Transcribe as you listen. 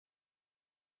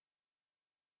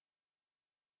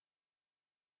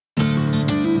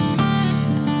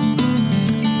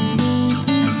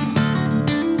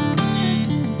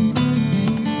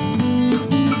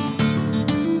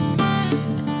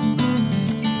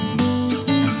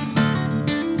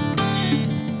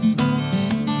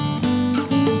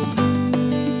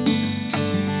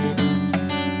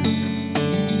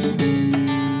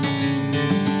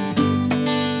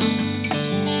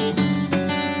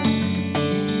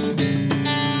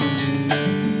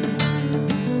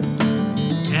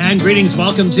And greetings,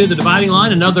 welcome to the Dividing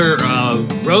Line, another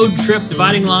road trip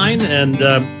dividing line. And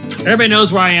everybody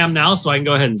knows where I am now, so I can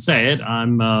go ahead and say it.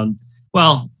 I'm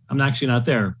actually not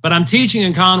there, but I'm teaching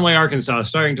in Conway, Arkansas,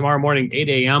 starting tomorrow morning, 8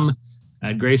 a.m.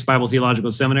 at Grace Bible Theological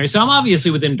Seminary. So I'm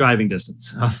obviously within driving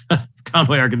distance of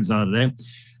Conway, Arkansas today.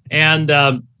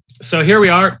 And so here we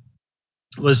are.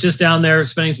 Was just down there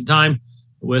spending some time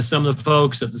with some of the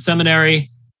folks at the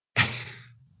seminary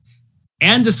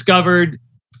and discovered,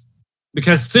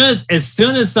 because as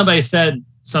soon as somebody said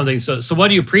something, so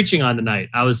what are you preaching on tonight?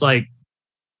 I was like,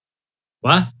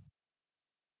 what?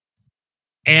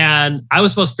 And I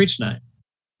was supposed to preach tonight.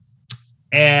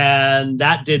 And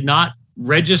that did not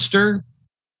register.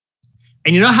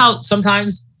 And you know how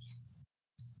sometimes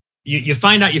you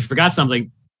find out you forgot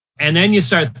something, and then you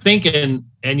start thinking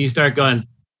and you start going,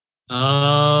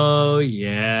 oh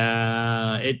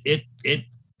yeah, it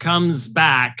comes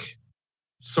back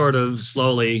sort of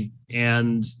slowly.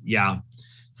 And yeah,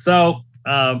 so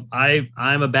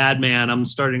I'm a bad man. I'm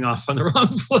starting off on the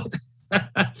wrong foot,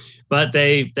 but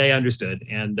they understood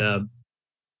and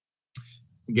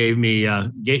gave me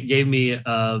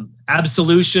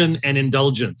absolution and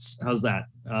indulgence. How's that?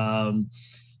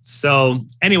 So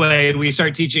anyway, we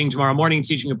start teaching tomorrow morning,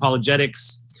 teaching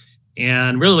apologetics,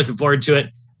 and really looking forward to it.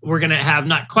 We're going to have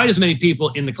not quite as many people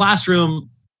in the classroom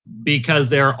because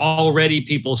there are already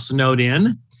people snowed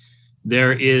in.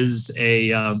 There is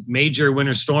a major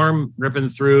winter storm ripping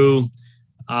through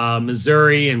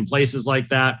Missouri and places like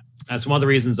that. That's one of the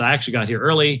reasons I actually got here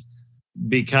early,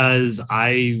 because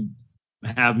I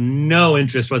have no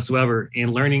interest whatsoever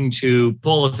in learning to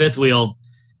pull a fifth wheel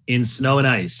in snow and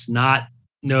ice.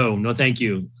 No, thank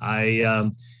you.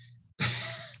 The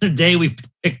day we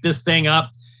picked this thing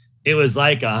up, it was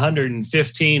like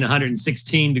 115,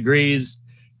 116 degrees.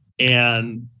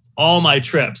 And all my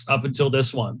trips up until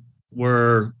this one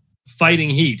were fighting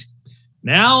heat.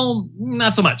 Now,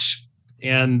 not so much.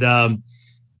 And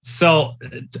so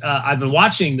I've been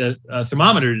watching the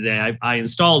thermometer today. I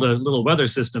installed a little weather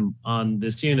system on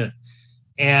this unit.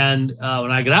 And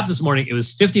when I got up this morning, it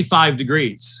was 55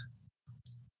 degrees.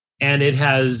 And it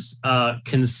has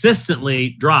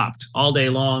consistently dropped all day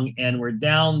long. And we're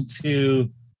down to,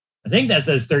 I think that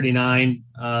says 39.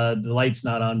 The light's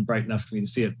not on bright enough for me to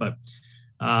see it, but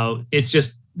it's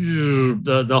just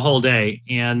the whole day.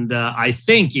 And I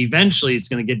think eventually it's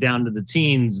going to get down to the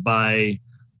teens by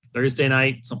Thursday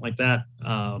night, something like that.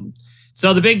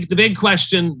 So the big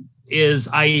question is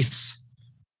ice,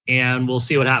 and we'll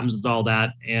see what happens with all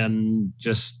that and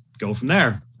just go from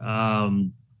there.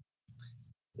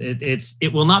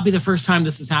 It will not be the first time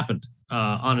this has happened,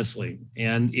 honestly.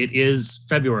 And it is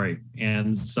February,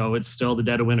 and so it's still the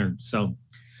dead of winter. So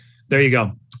there you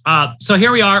go. So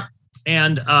here we are,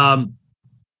 and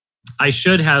I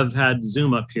should have had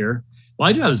Zoom up here. Well,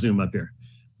 I do have Zoom up here.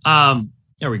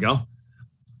 There we go.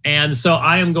 And so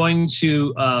I am going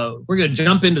to, we're going to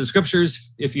jump into the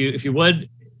scriptures. If you would,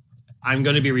 I'm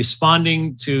going to be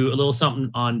responding to a little something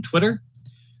on Twitter,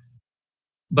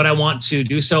 but I want to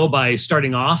do so by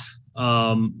starting off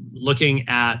looking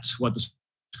at what the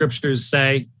scriptures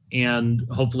say and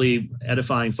hopefully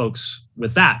edifying folks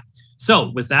with that. So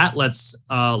with that, let's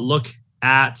look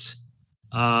at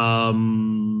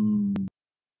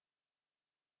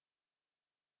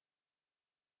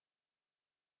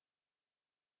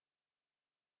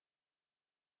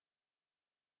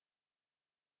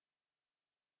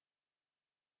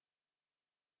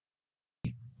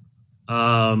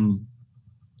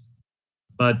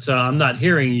but I'm not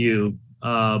hearing you.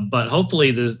 But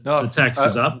hopefully the text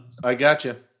is up. I got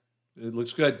you. It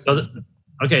looks good. So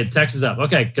okay, the text is up.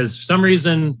 Okay, because for some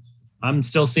reason I'm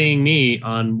still seeing me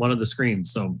on one of the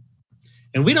screens. So,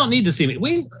 and we don't need to see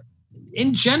me.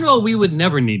 In general, we would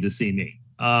never need to see me.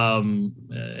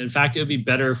 In fact, it would be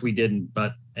better if we didn't.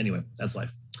 But anyway, that's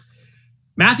life.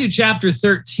 Matthew chapter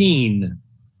 13.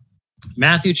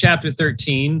 Matthew chapter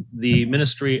 13, the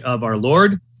ministry of our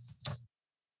Lord.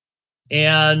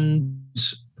 And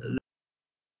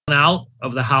out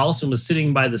of the house and was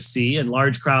sitting by the sea, and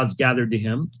large crowds gathered to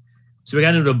him. So we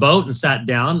got into a boat and sat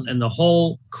down, and the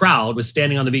whole crowd was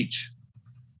standing on the beach.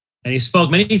 And he spoke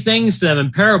many things to them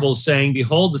in parables, saying,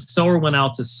 behold, the sower went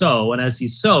out to sow. And as he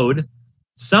sowed,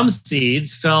 some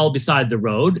seeds fell beside the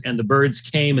road, and the birds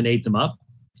came and ate them up.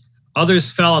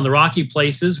 Others fell on the rocky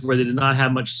places where they did not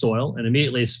have much soil, and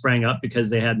immediately sprang up because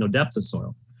they had no depth of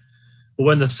soil. But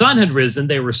when the sun had risen,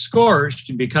 they were scorched,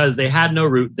 and because they had no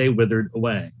root, they withered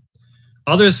away.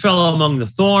 Others fell among the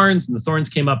thorns, and the thorns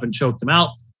came up and choked them out.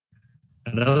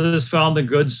 And others fell on the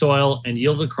good soil and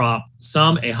yielded a crop,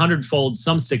 some 100-fold,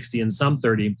 some 60, and some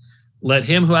 30. Let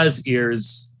him who has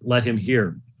ears, let him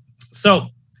hear. So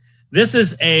This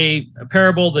is a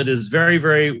parable that is very,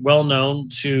 very well known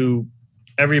to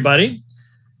everybody.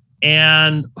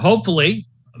 And hopefully,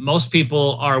 most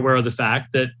people are aware of the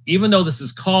fact that even though this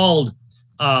is called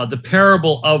the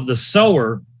parable of the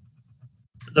sower,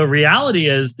 the reality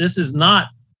is this is not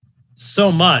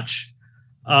so much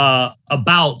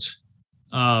about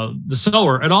the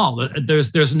sower at all.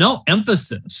 There's no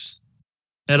emphasis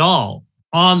at all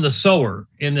on the sower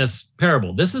in this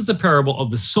parable. This is the parable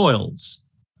of the soils.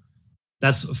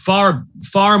 That's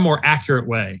far more accurate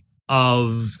way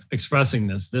of expressing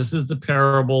this. This is the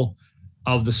parable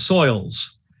of the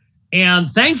soils. And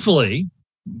thankfully,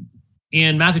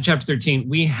 in Matthew chapter 13,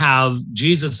 we have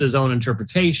Jesus' own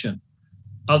interpretation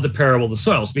of the parable of the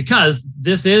soils, because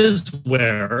this is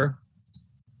where,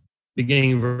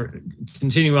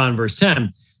 continue on verse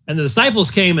 10, and the disciples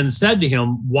came and said to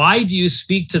him, "Why do you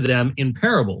speak to them in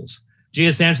parables?"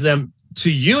 Jesus answered them,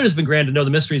 "To you it has been granted to know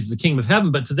the mysteries of the kingdom of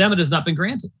heaven, but to them it has not been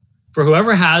granted. For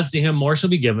whoever has, to him more shall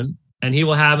be given, and he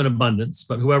will have an abundance.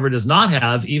 But whoever does not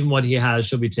have, even what he has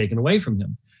shall be taken away from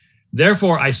him.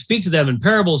 Therefore I speak to them in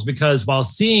parables, because while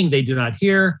seeing they do not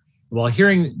hear, while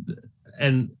hearing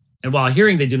while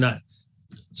hearing they do not."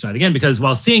 Try it again. "Because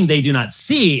while seeing they do not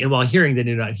see, and while hearing they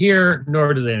do not hear,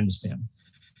 nor do they understand.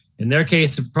 In their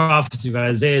case, the prophecy of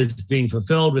Isaiah is being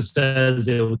fulfilled, which says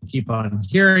they will keep on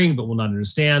hearing, but will not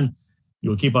understand.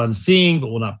 You will keep on seeing, but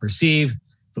will not perceive.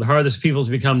 For the heart of this people has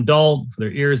become dull. For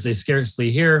their ears they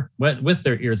scarcely hear. With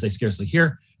their ears they scarcely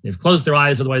hear. They've closed their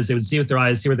eyes, otherwise they would see with their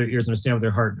eyes, hear with their ears, understand with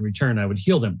their heart, and return, I would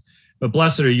heal them. But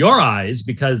blessed are your eyes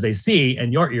because they see,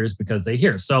 and your ears because they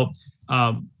hear." So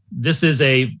this is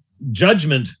a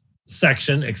judgment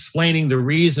section explaining the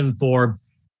reason for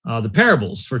the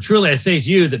parables. "For truly I say to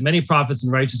you that many prophets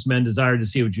and righteous men desired to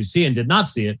see what you see and did not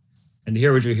see it, and to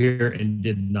hear what you hear and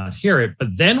did not hear it."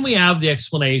 But then we have the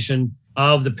explanation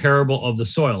of the parable of the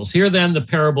soils. Here then the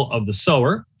parable of the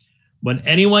sower. "When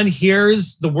anyone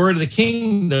hears the word of the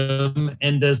kingdom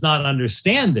and does not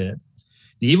understand it,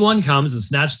 the evil one comes and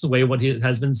snatches away what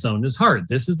has been sown in his heart.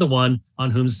 This is the one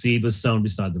on whom seed was sown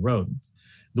beside the road.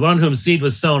 The one on whom seed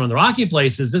was sown on the rocky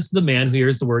places, this is the man who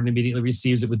hears the word and immediately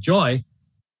receives it with joy.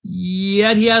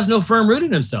 Yet he has no firm root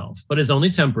in himself, but is only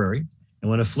temporary.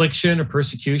 And when affliction or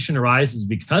persecution arises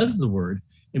because of the word,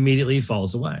 immediately he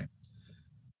falls away.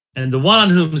 And the one on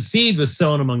whom seed was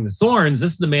sown among the thorns,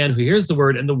 this is the man who hears the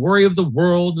word, and the worry of the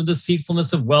world and the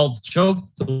deceitfulness of wealth choke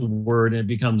the word, and it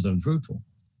becomes unfruitful.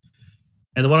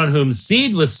 And the one on whom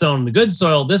seed was sown in the good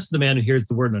soil, this is the man who hears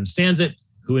the word and understands it,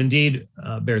 who indeed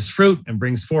bears fruit and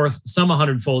brings forth some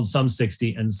 100-fold, some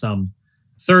 60, and some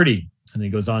 30. And he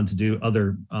goes on to do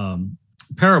other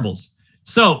parables.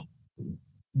 So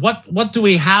what do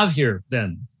we have here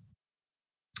then?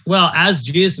 Well, as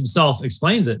Jesus himself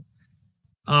explains it,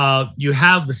 you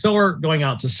have the sower going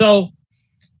out to sow.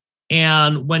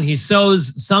 And when he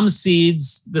sows some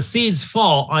seeds, the seeds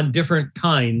fall on different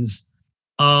kinds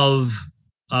of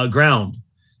ground.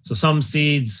 So some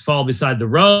seeds fall beside the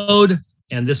road,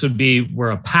 and this would be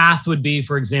where a path would be,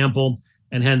 for example,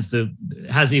 and hence it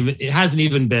hasn't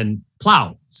even been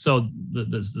plowed. So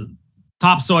the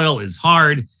topsoil is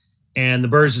hard, and the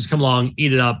birds just come along,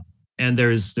 eat it up, and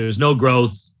there's no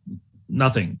growth,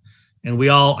 nothing. And we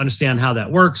all understand how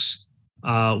that works.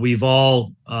 We've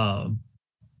all,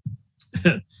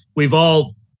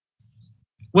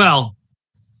 well,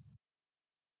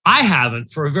 I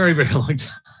haven't for a very, very long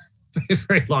time, very,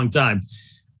 very long time.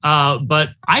 But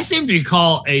I seem to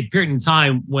recall a period in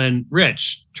time when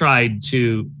Rich tried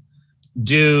to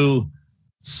do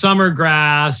summer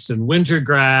grass and winter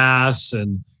grass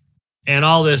and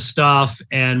all this stuff,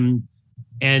 and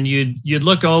you'd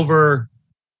look over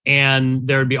and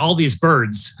there would be all these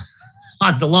birds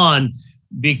on the lawn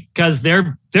because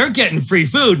they're getting free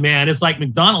food, man. It's like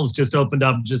McDonald's just opened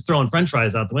up, just throwing French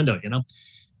fries out the window, you know?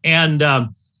 And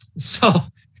so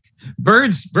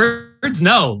birds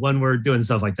know when we're doing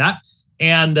stuff like that.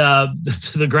 And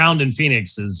the ground in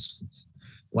Phoenix is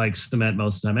like cement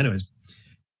most of the time anyways.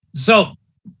 So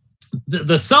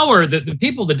the sower, the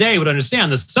people of the day would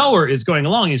understand the sower is going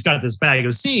along. He's got this bag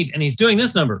of seed and he's doing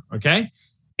this number, okay?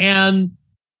 And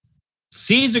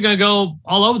seeds are going to go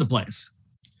all over the place.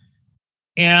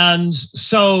 And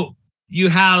so you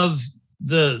have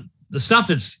the stuff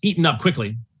that's eaten up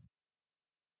quickly.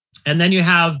 And then you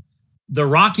have the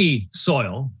rocky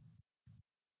soil.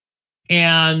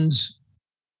 And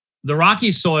the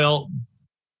rocky soil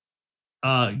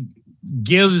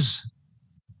gives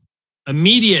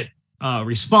immediate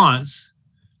response.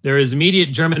 There is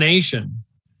immediate germination,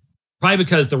 probably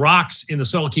because the rocks in the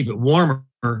soil keep it warmer,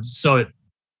 so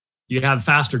you have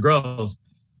faster growth.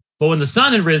 But when the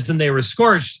sun had risen, they were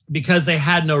scorched because they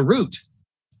had no root.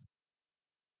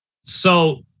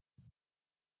 So,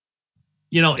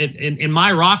 in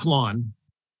my rock lawn,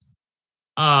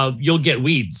 you'll get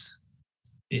weeds.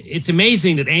 It's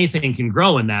amazing that anything can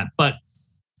grow in that. But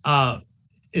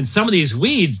in some of these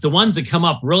weeds, the ones that come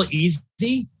up real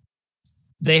easy,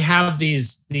 they have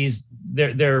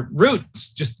their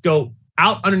roots just go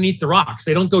out underneath the rocks.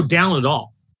 They don't go down at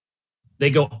all.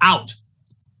 They go out.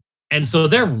 And so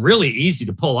they're really easy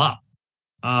to pull up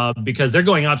because they're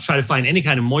going out to try to find any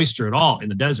kind of moisture at all in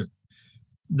the desert.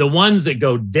 The ones that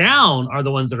go down are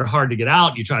the ones that are hard to get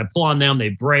out. You try to pull on them, they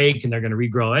break, and they're going to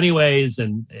regrow anyways,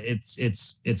 and it's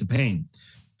a pain.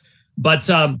 But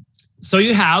so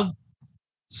you have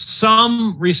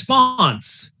some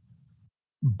response,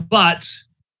 but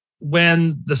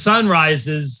when the sun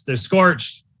rises, they're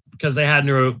scorched because they had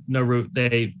no root.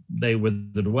 They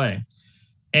withered away.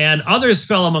 And others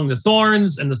fell among the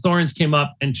thorns, and the thorns came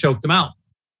up and choked them out.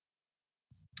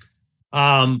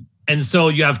 And so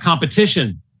you have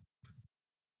competition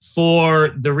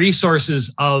for the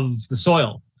resources of the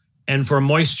soil and for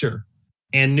moisture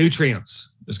and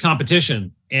nutrients. There's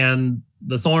competition, and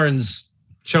the thorns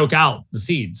choke out the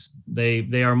seeds.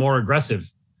 They are more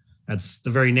aggressive. That's the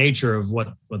very nature of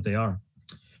what they are.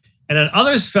 And then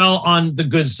others fell on the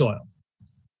good soil,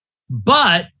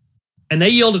 and they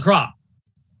yield a crop.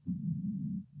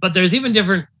 But there's even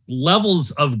different levels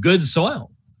of good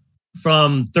soil,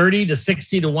 from 30 to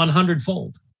 60 to 100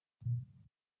 fold.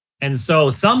 And so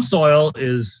some soil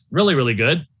is really, really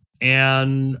good,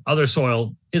 and other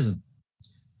soil isn't.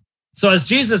 So as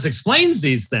Jesus explains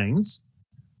these things,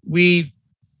 we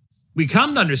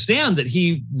come to understand that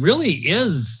he really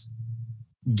is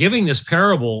giving this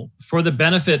parable for the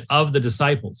benefit of the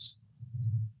disciples.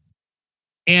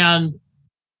 And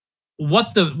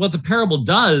what the parable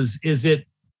does is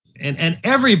and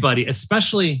everybody,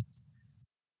 especially,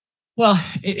 well,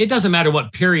 it doesn't matter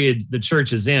what period the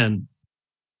church is in,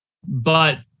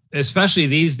 but especially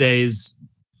these days,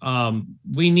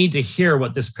 we need to hear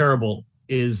what this parable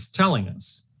is telling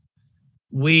us.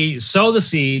 We sow the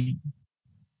seed,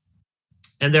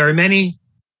 and there are many.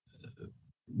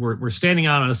 We're standing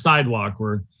out on a sidewalk.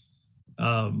 We're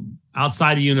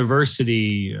outside a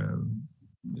university.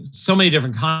 So many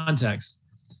different contexts.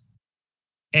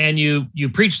 And you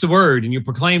preach the word and you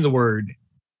proclaim the word.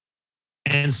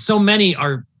 And so many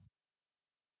are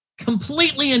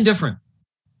completely indifferent.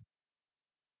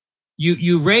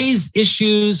 You raise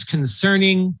issues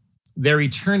concerning their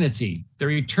eternity, their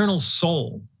eternal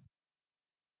soul,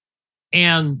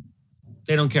 and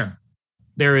they don't care.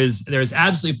 There is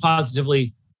absolutely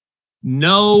positively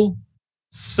no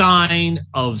sign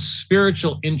of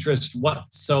spiritual interest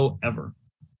whatsoever.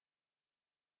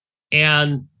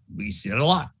 And we see it a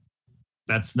lot.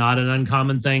 That's not an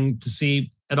uncommon thing to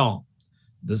see at all.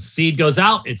 The seed goes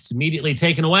out, it's immediately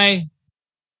taken away.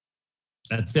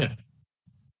 That's it.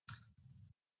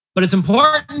 But it's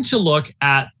important to look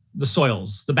at the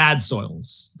soils, the bad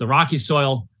soils, the rocky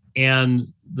soil and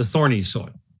the thorny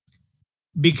soil,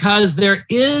 because there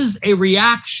is a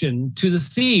reaction to the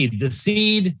seed. The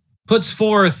seed puts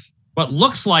forth what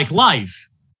looks like life.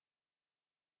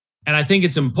 And I think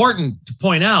it's important to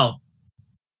point out,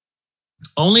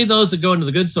 only those that go into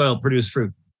the good soil produce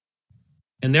fruit.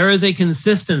 And there is a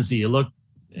consistency. You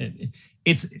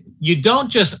don't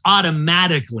just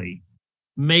automatically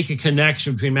make a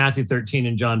connection between Matthew 13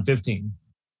 and John 15,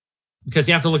 because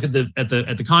you have to look at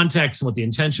the context and what the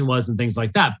intention was and things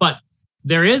like that. But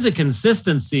there is a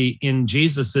consistency in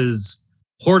Jesus's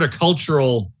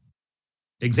horticultural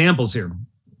examples here.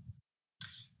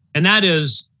 And that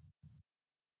is,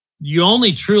 you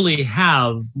only truly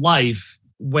have life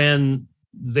when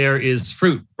there is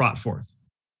fruit brought forth.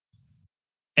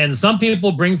 And some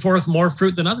people bring forth more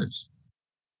fruit than others.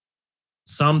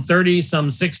 Some 30, some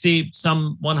 60,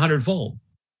 some 100-fold.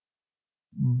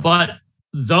 But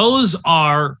those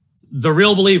are the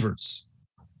real believers.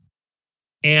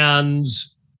 And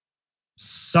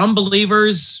some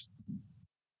believers,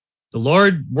 the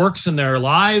Lord works in their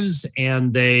lives,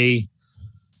 and they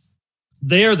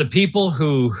are the people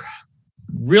who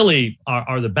really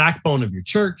are the backbone of your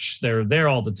church. They're there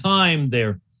all the time.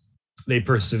 They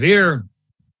persevere.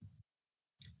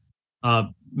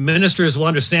 Ministers will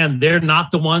understand they're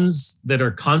not the ones that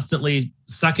are constantly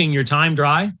sucking your time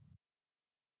dry,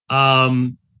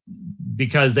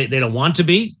 because they don't want to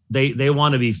be. They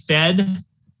want to be fed.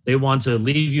 They want to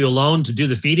leave you alone to do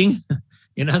the feeding,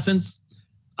 in essence.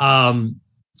 And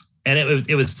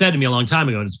it was said to me a long time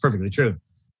ago, and it's perfectly true.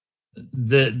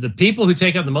 The people who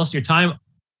take up the most of your time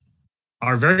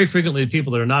are very frequently the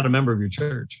people that are not a member of your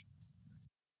church.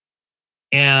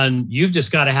 And you've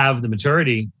just got to have the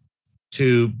maturity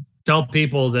to tell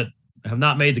people that have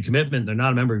not made the commitment, they're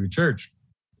not a member of your church.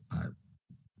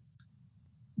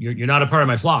 You're not a part of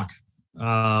my flock.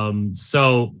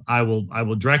 So I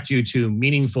will direct you to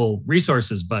meaningful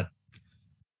resources. But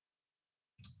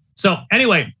so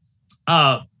anyway,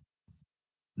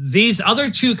 these other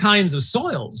two kinds of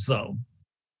soils, though,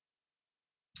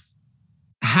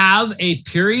 have a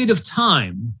period of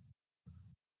time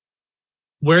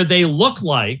where they look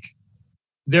like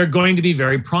they're going to be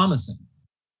very promising.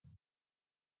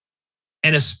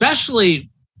 And especially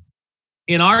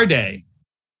in our day,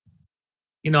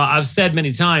 I've said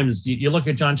many times, you look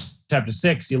at John chapter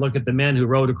 6, you look at the men who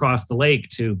rowed across the lake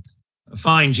to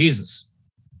find Jesus.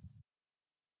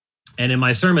 And in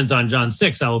my sermons on John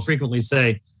 6, I will frequently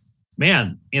say,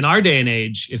 man, in our day and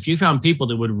age, if you found people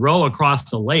that would row across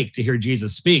the lake to hear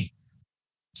Jesus speak,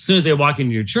 as soon as they walk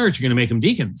into your church, you're going to make them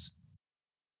deacons.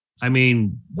 I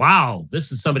mean, wow,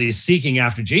 this is somebody seeking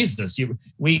after Jesus.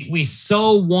 We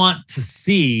so want to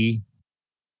see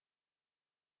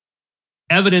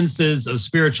evidences of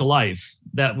spiritual life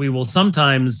that we will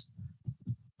sometimes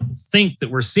think that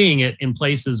we're seeing it in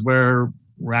places where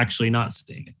we're actually not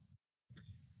seeing it.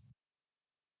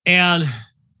 And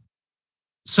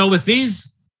so with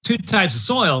these two types of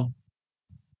soil,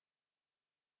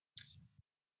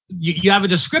 you have a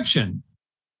description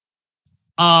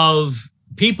of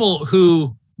people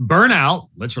who burn out,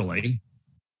 literally,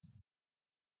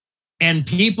 and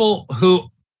people who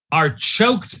are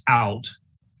choked out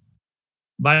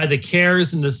by the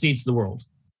cares and deceits of the world.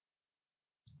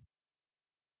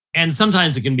 And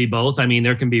sometimes it can be both. I mean,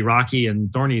 there can be rocky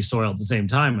and thorny soil at the same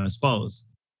time, I suppose.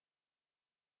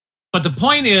 But the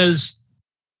point is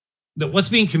that what's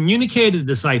being communicated to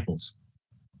disciples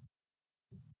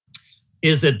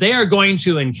is that they are going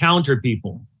to encounter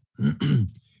people.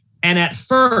 And at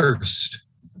first,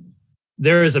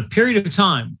 there is a period of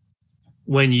time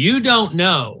when you don't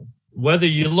know whether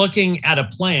you're looking at a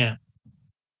plant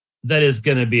that is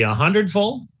going to be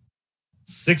 100-fold,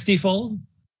 60-fold,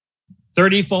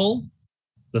 30-fold.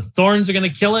 The thorns are going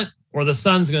to kill it, or the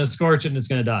sun's going to scorch it and it's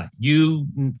going to die. You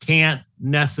can't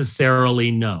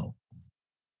necessarily know.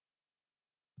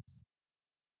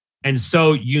 And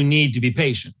so you need to be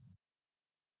patient.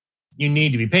 You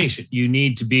need to be patient. You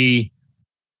need to be,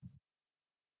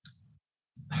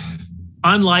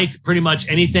 unlike pretty much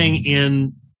anything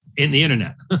in the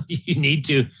internet, you need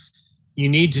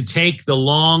to take the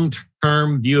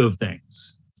long-term view of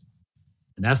things.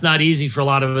 And that's not easy for a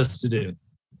lot of us to do.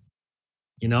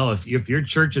 If your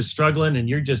church is struggling and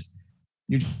you're just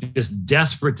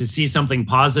desperate to see something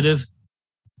positive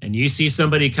and you see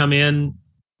somebody come in,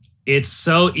 it's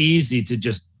so easy to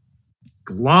just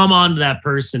glom onto that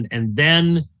person, and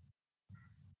then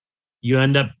you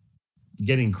end up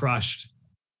getting crushed.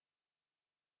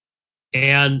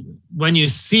 And when you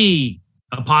see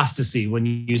apostasy, when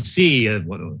you see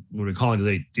what we're calling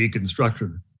today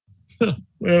deconstruction,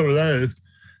 whatever that is,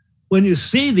 when you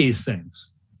see these things,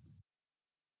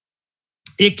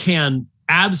 it can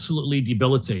absolutely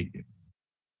debilitate you.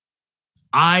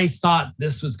 I thought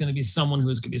this was going to be someone who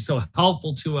was going to be so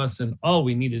helpful to us, and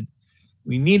we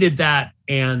needed that,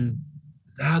 and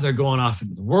now they're going off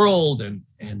into the world and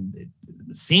it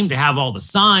seem to have all the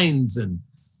signs, and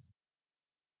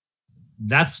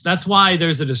that's why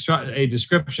there's a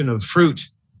description of fruit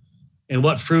and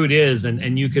what fruit is,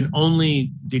 and you can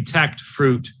only detect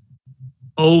fruit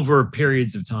over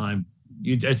periods of time.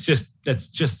 That's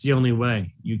just the only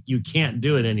way. You can't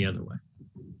do it any other way.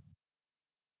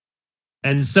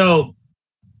 And so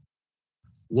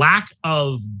lack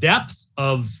of depth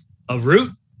of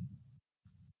root,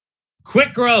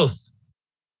 quick growth,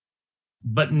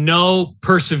 but no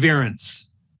perseverance.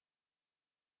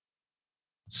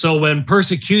 So when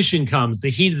persecution comes, the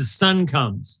heat of the sun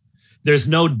comes, there's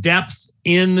no depth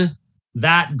in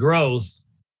that growth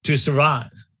to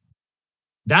survive.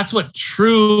 That's what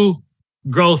true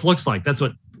growth looks like. That's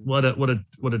what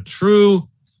a true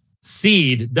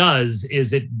seed does,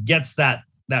 is it gets that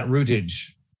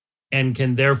rootage and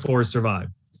can therefore survive.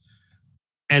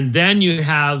 And then you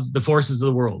have the forces of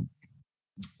the world,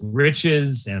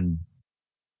 riches and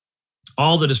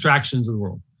all the distractions of the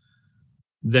world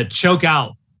that choke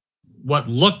out what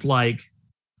looked like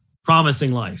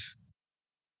promising life,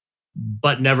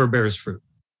 but never bears fruit.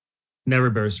 Never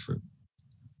bears fruit.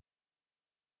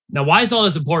 Now, why is all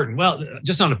this important? Well,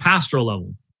 just on a pastoral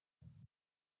level,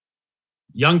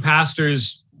 young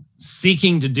pastors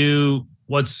seeking to do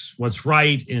what's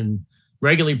right in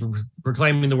regularly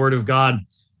proclaiming the word of God,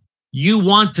 you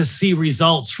want to see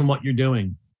results from what you're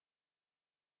doing.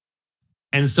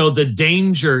 And so the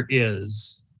danger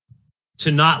is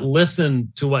to not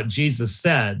listen to what Jesus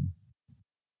said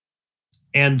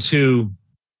and to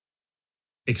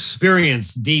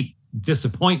experience deep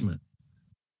disappointment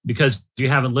because you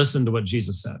haven't listened to what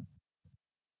Jesus said.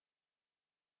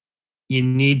 You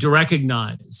need to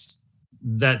recognize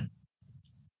that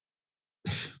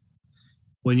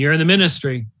when you're in the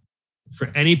ministry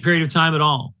for any period of time at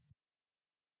all,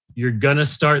 you're going to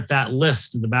start that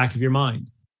list in the back of your mind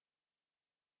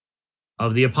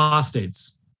of the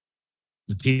apostates,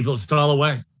 the people that fell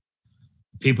away,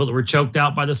 the people that were choked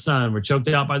out by the sun, were choked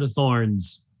out by the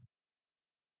thorns.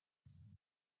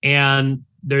 And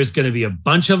there's going to be a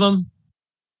bunch of them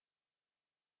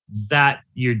that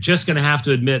you're just going to have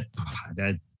to admit,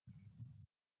 I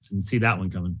didn't see that one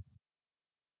coming.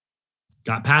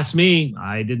 Got past me.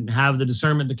 I didn't have the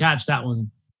discernment to catch that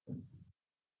one.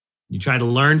 You try to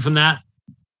learn from that,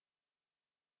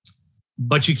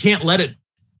 but you can't let it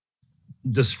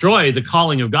destroy the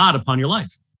calling of God upon your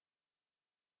life.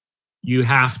 You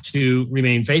have to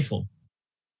remain faithful.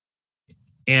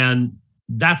 And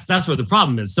that's where the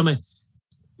problem is.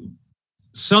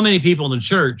 So many people in the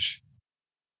church,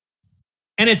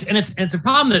 and it's a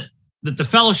problem that the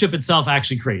fellowship itself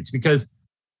actually creates, because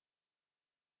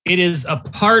it is a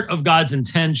part of God's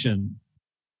intention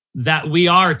that we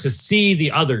are to see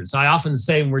the others. I often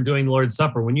say when we're doing the Lord's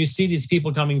Supper, when you see these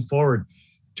people coming forward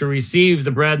to receive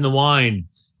the bread and the wine,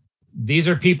 these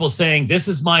are people saying, this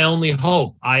is my only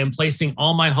hope. I am placing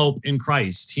all my hope in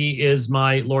Christ. He is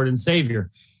my Lord and Savior.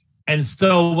 And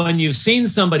so when you've seen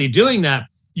somebody doing that,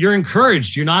 you're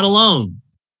encouraged. You're not alone.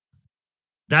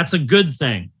 That's a good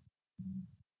thing.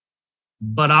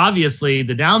 But obviously,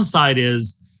 the downside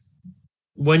is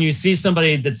when you see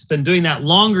somebody that's been doing that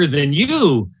longer than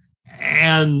you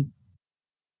and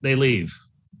they leave.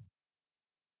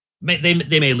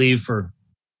 They may leave for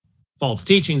false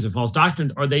teachings or false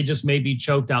doctrine, or they just may be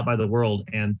choked out by the world.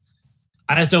 And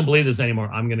I just don't believe this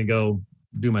anymore. I'm going to go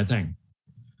do my thing.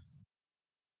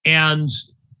 And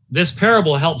this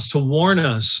parable helps to warn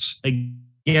us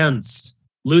against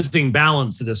losing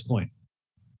balance at this point.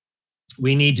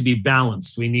 We need to be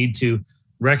balanced. We need to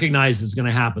recognize it's going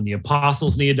to happen. The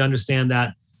apostles needed to understand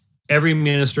that. Every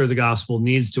minister of the gospel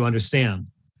needs to understand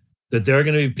that there are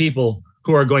going to be people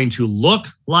who are going to look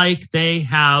like they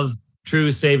have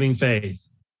true saving faith,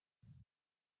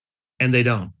 and they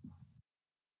don't.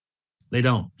 They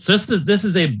don't. So this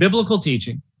is a biblical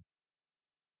teaching,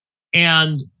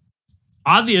 and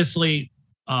obviously,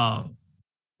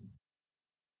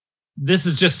 this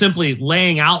is just simply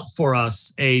laying out for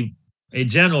us a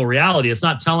general reality. It's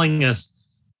not telling us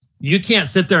you can't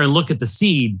sit there and look at the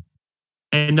seed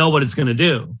and know what it's going to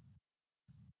do.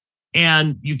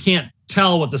 And you can't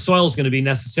tell what the soil is going to be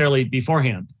necessarily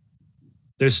beforehand.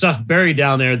 There's stuff buried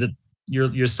down there that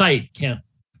your sight can't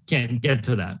get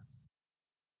to that.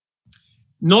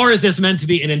 Nor is this meant to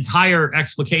be an entire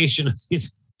explication of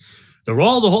the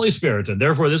role of the Holy Spirit, and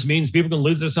therefore this means people can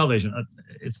lose their salvation.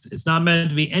 It's not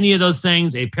meant to be any of those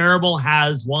things. A parable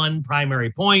has one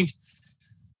primary point,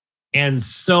 and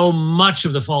so much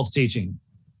of the false teaching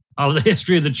of the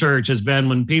history of the church has been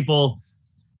when people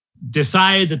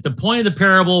decide that the point of the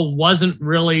parable wasn't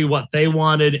really what they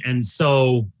wanted, and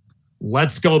so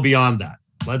let's go beyond that.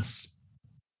 Let's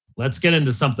get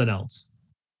into something else.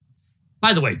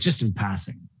 By the way, just in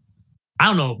passing, I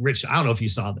don't know, Rich, I don't know if you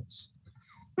saw this.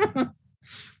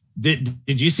 Did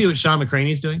you see what Sean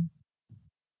McCraney's doing?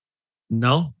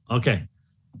 No? Okay.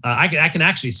 I can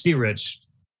actually see Rich.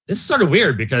 This is sort of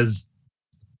weird because,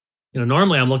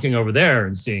 normally I'm looking over there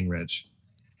and seeing Rich.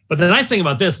 But the nice thing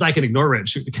about this is I can ignore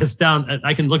Rich because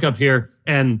I can look up here,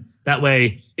 and that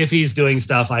way, if he's doing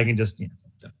stuff, I can just,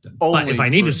 but if I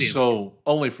need to see him.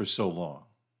 Only for so long.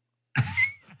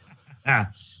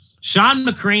 Sean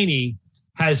McCraney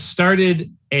has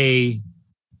started a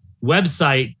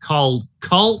website called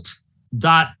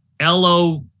cult.lov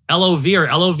or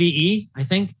LOVE, I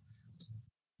think.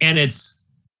 And it's,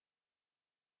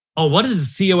 what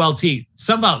is COLT?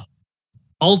 Something about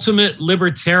ultimate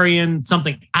libertarian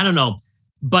something. I don't know.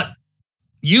 But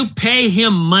you pay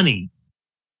him money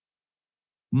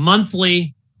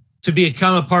monthly to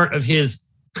become a part of his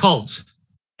cult,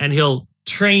 and he'll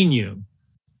train you.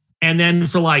 And then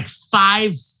for like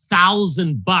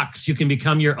 $5,000, you can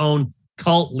become your own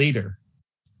cult leader.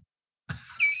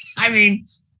 I mean,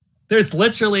 there's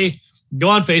literally, go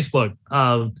on Facebook.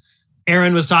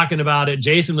 Aaron was talking about it.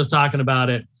 Jason was talking about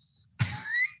it.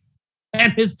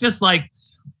 And it's just like,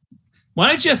 why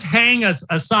don't you just hang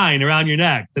a sign around your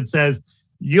neck that says,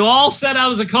 you all said I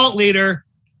was a cult leader.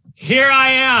 Here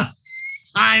I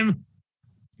am.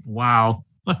 Wow.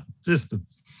 Just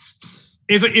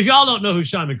if y'all don't know who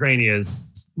Sean McCraney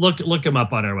is, look him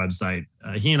up on our website.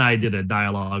 He and I did a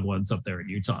dialogue once up there in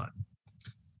Utah.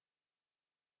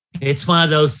 It's one of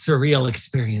those surreal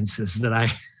experiences that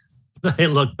I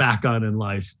look back on in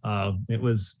life. It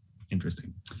was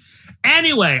interesting.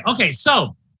 Anyway, okay,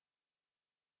 so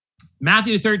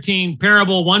Matthew 13,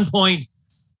 parable, 1 point.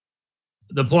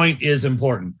 The point is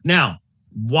important. Now,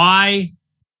 why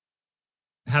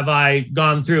have I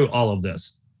gone through all of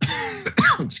this?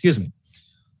 Excuse me.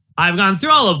 I've gone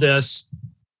through all of this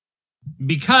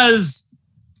because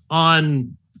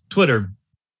on Twitter,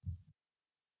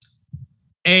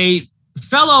 a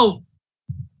fellow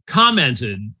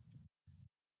commented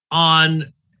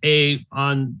on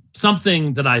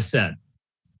something that I said.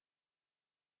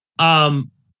 I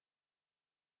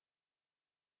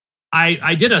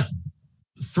did a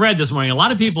thread this morning. A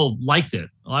lot of people liked it.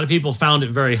 A lot of people found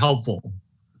it very helpful.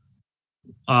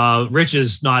 Rich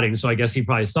is nodding, so I guess he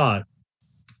probably saw it.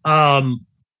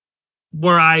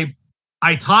 Where I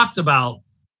talked about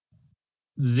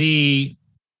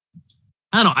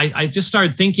I just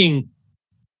started thinking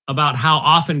about how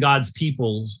often God's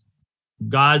people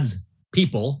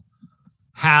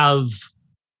have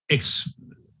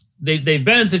they've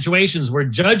been in situations where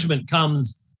judgment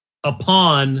comes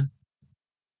upon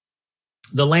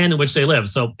the land in which they live.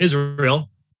 So Israel,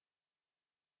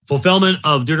 fulfillment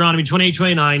of Deuteronomy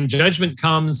 28:29, judgment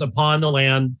comes upon the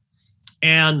land,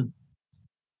 and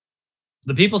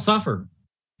the people suffer.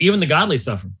 Even the godly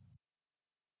suffer.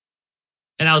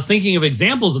 And I was thinking of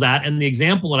examples of that, and the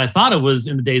example that I thought of was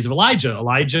in the days of Elijah.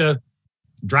 Elijah,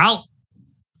 drought.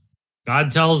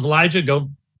 God tells Elijah,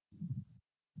 go.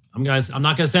 I'm not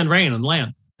going to send rain on the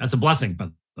land. That's a blessing, by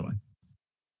the way.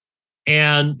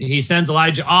 And he sends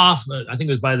Elijah off. I think it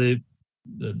was by the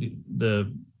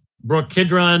brook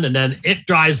Kidron, and then it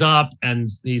dries up, and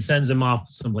he sends him off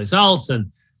someplace else.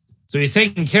 And so he's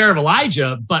taking care of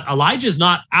Elijah, but Elijah's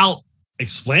not out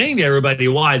explaining to everybody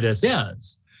why this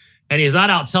is. And he's not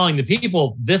out telling the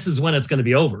people, this is when it's going to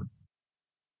be over.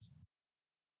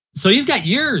 So you've got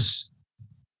years.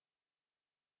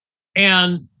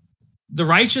 And the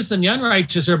righteous and the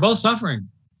unrighteous are both suffering.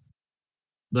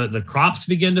 The crops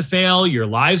begin to fail, your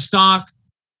livestock.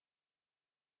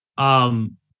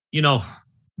 Drought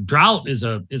is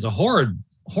a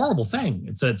horrible thing.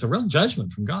 It's a real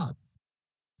judgment from God.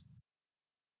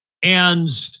 And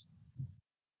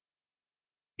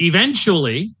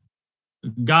eventually,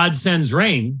 God sends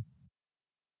rain.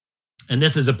 And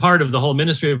this is a part of the whole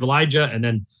ministry of Elijah. And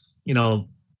then,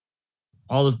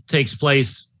 all that takes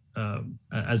place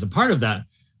as a part of that.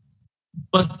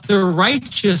 But the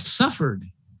righteous suffered.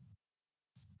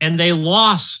 And they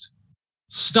lost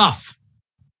stuff.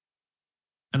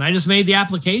 And I just made the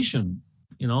application,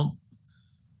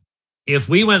 if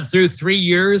we went through 3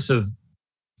 years of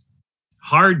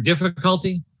hard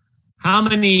difficulty, how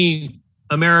many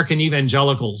American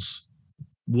evangelicals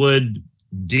would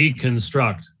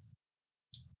deconstruct,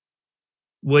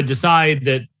 would decide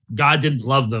that God didn't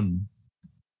love them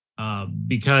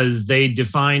because they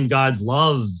defined God's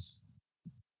love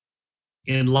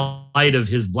in light of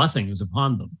his blessings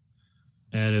upon them.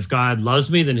 And if God loves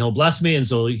me, then he'll bless me, and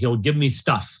so he'll give me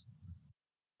stuff.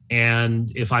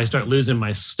 And if I start losing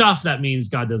my stuff, that means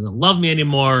God doesn't love me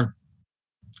anymore.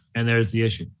 And there's the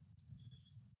issue.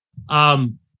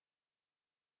 And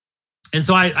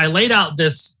so I laid out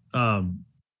this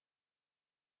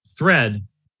thread,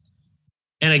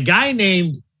 and a guy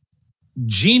named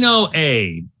Gino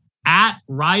A. at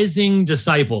Rising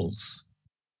Disciples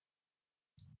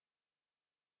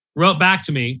wrote back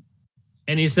to me,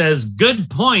 and he says, good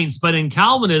points, but in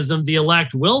Calvinism, the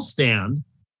elect will stand,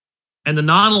 and the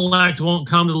non-elect won't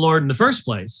come to the Lord in the first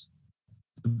place.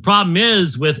 The problem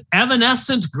is, with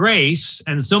evanescent grace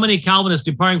and so many Calvinists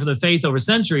departing from the faith over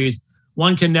centuries,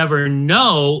 one can never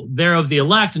know they're of the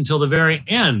elect until the very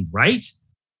end, right?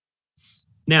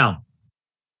 Now,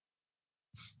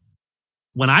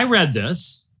 when I read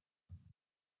this,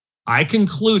 I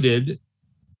concluded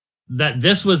that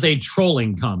this was a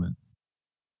trolling comment.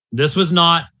 This was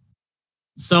not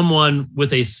someone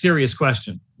with a serious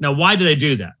question. Now, why did I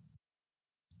do that?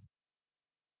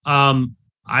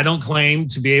 I don't claim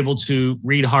to be able to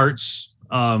read hearts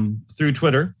through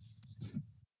Twitter.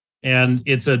 And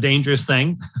it's a dangerous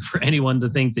thing for anyone to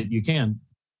think that you can.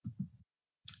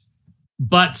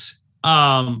 But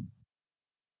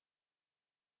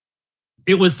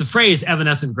it was the phrase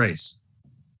evanescent grace.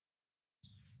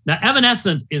 Now,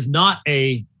 evanescent is not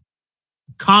a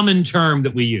common term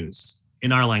that we use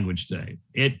in our language today.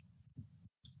 It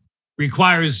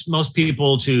requires most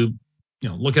people to,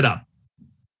 look it up.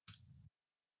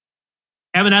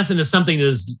 Evanescent is something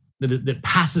that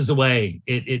passes away.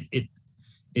 It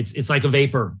It's like a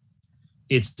vapor.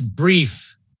 It's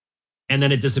brief, and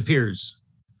then it disappears.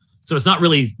 So it's not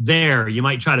really there. You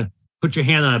might try to put your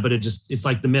hand on it, but it's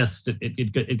like the mist.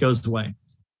 It goes away.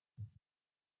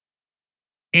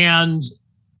 And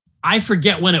I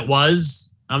forget when it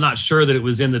was. I'm not sure that it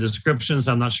was in the description,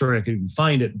 so I'm not sure I could even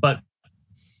find it, but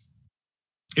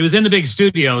it was in the big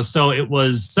studio. So it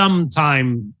was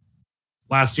sometime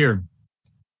last year.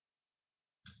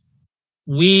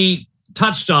 We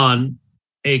touched on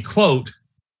a quote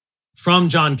from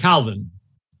John Calvin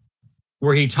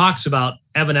where he talks about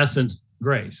evanescent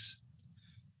grace.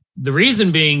 The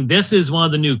reason being, this is one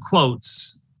of the new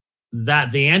quotes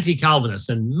that the anti-Calvinists,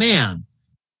 and man,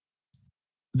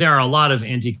 there are a lot of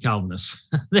anti-Calvinists.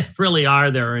 They really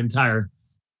are. There are entire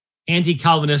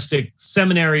anti-Calvinistic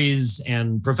seminaries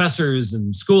and professors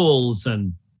and schools,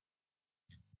 and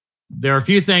there are a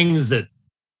few things that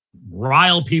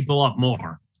rile people up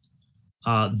more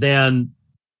than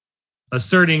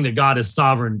asserting that God is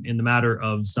sovereign in the matter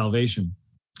of salvation.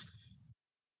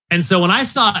 And so when I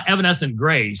saw Evanescent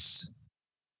Grace,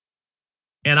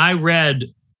 and I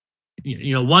read,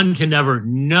 one can never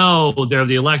know they're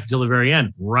the elect till the very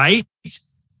end, right?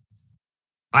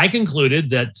 I concluded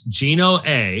that Gino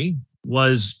A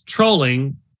was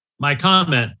trolling my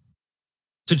comment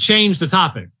to change the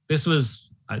topic. This was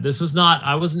not,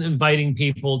 I wasn't inviting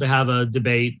people to have a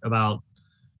debate about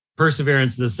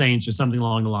perseverance of the saints or something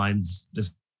along the lines.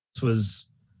 This was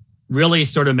really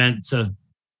sort of meant to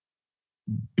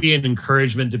be an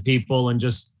encouragement to people and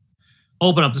just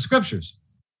open up the scriptures.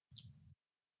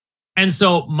 And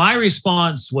so my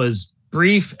response was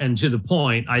brief and to the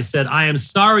point. I said, I am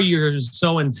sorry you're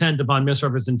so intent upon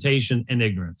misrepresentation and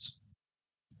ignorance.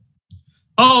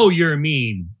 Oh, you're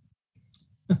mean.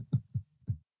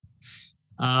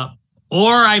 Or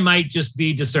I might just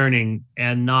be discerning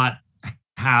and not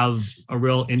have a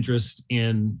real interest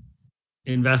in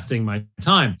investing my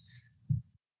time.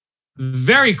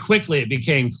 Very quickly, it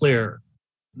became clear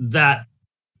that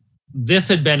this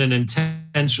had been an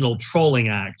intentional trolling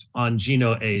act on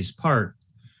Gino A's part,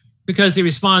 because he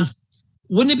responds,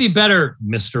 wouldn't it be better,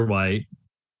 Mr. White,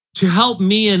 to help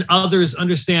me and others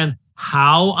understand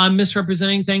how I'm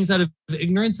misrepresenting things out of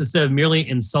ignorance instead of merely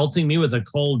insulting me with a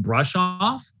cold brush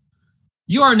off?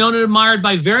 You are known and admired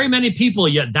by very many people,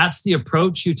 yet that's the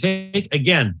approach you take.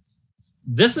 Again,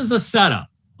 this is a setup,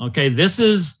 okay? This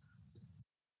is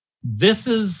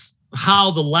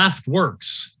how the left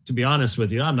works, to be honest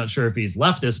with you. I'm not sure if he's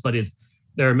leftist, but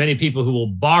there are many people who will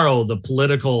borrow the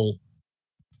political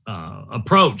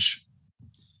approach.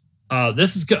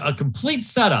 This is a complete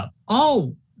setup.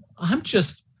 Oh, I'm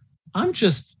just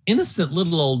innocent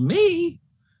little old me,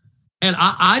 and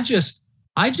I just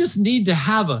need to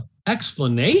have a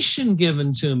explanation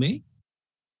given to me.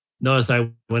 Notice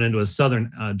I went into a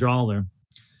southern drawl there.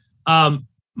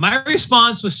 My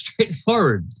response was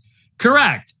straightforward.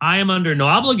 Correct. I am under no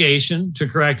obligation to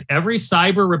correct every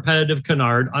cyber repetitive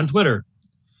canard on Twitter.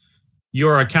 You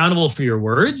are accountable for your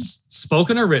words,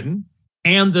 spoken or written,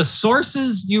 and the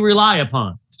sources you rely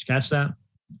upon. Did you catch that?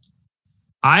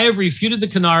 I have refuted the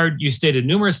canard you stated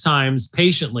numerous times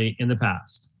patiently in the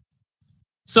past.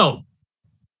 So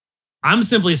I'm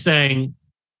simply saying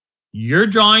you're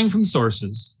drawing from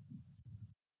sources.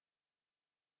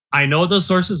 I know what those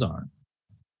sources are.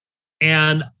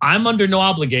 And I'm under no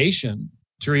obligation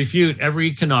to refute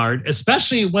every canard,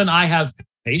 especially when I have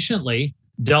patiently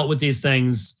dealt with these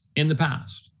things in the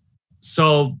past.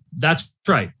 So that's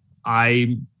right.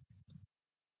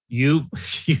 You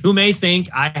may think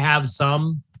I have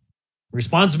some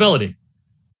responsibility.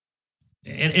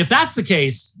 And if that's the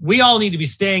case, we all need to be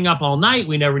staying up all night.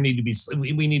 We need to be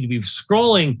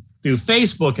scrolling through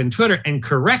Facebook and Twitter and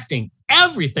correcting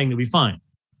everything that we find.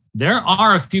 There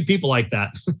are a few people like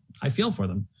that. I feel for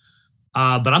them.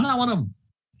 But I'm not one of them.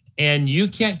 And you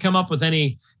can't come up with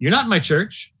any, you're not in my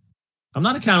church. I'm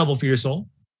not accountable for your soul.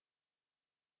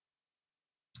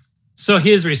 So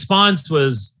his response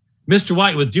was, Mr.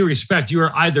 White, with due respect, you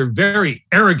are either very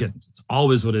arrogant. It's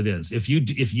always what it is. If you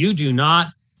do not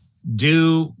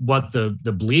do what the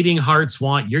bleeding hearts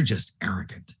want, you're just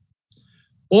arrogant.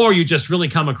 Or you just really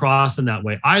come across in that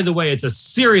way. Either way, it's a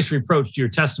serious reproach to your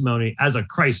testimony as a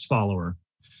Christ follower.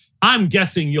 I'm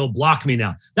guessing you'll block me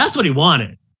now. That's what he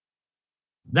wanted.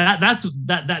 That's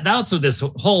what this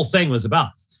whole thing was about.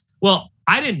 Well,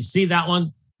 I didn't see that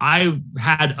one. I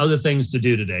had other things to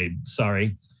do today.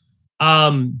 Sorry.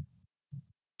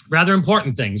 Rather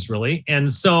important things, really. And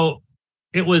so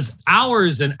it was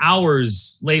hours and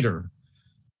hours later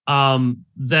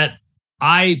that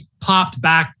I popped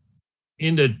back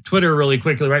into Twitter really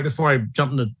quickly right before I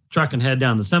jumped in the truck and head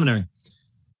down the seminary.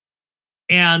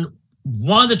 And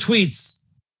one of the tweets,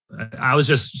 I was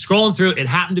just scrolling through. It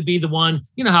happened to be the one,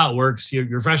 you know how it works. You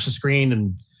refresh the screen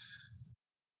and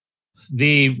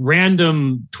the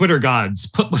random Twitter gods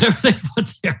put whatever they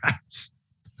put there.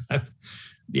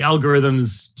 The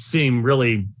algorithms seem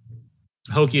really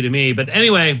hokey to me. But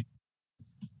anyway,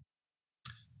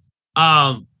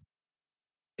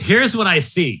 here's what I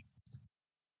see.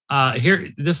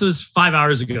 This was 5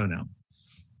 hours ago now.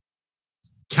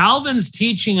 Calvin's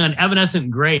teaching on evanescent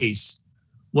grace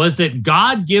was that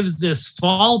God gives this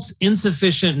false,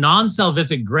 insufficient,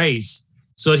 non-salvific grace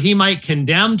so that he might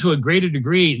condemn to a greater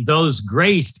degree those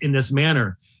graced in this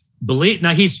manner.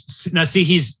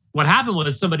 What happened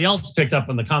was somebody else picked up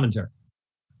on the commentary.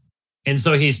 And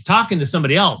so he's talking to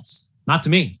somebody else, not to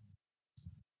me.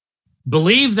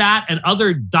 Believe that and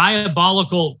other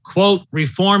diabolical, quote,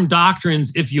 reformed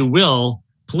doctrines, if you will.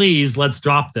 Please, let's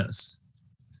drop this.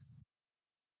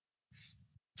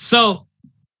 So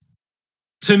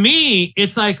to me,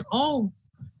 it's like, oh,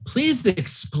 please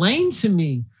explain to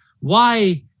me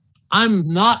why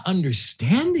I'm not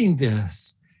understanding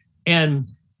this. And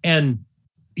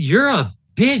you're a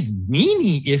big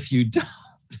meanie if you don't.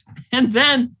 And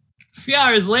then a few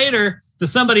hours later to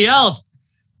somebody else,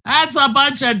 that's a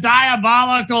bunch of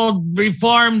diabolical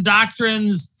reformed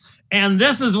doctrines. And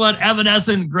this is what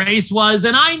evanescent grace was.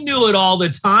 And I knew it all the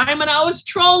time. And I was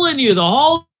trolling you the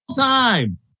whole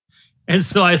time. And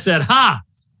so I said,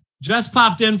 just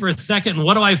popped in for a second. And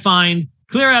what do I find?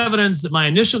 Clear evidence that my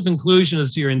initial conclusion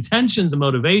as to your intentions and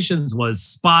motivations was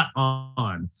spot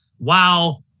on.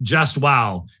 Wow, just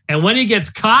wow. And when he gets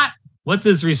caught, what's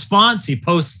his response? He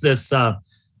posts this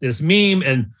meme,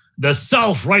 and the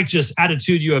self-righteous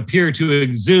attitude you appear to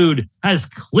exude has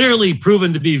clearly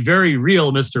proven to be very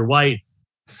real, Mr. White.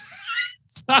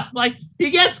 So I'm like, he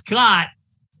gets caught.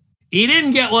 He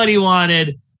didn't get what he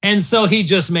wanted. And so he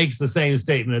just makes the same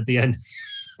statement at the end.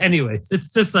 Anyways,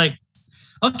 it's just like,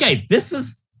 okay, this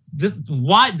is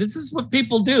what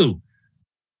people do.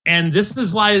 And this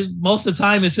is why most of the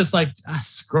time it's just like,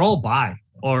 scroll by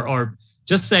or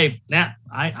just say,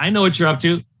 I know what you're up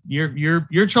to.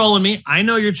 You're trolling me. I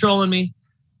know you're trolling me.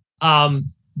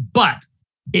 But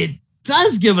it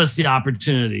does give us the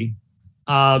opportunity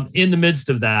in the midst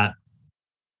of that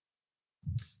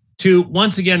to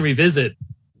once again revisit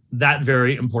that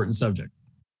very important subject.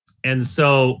 And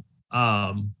so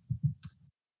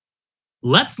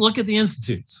let's look at the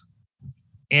institutes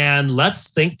and let's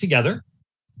think together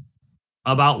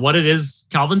about what it is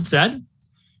Calvin said,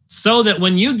 so that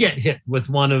when you get hit with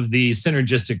one of the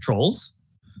synergistic trolls,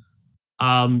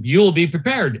 you will be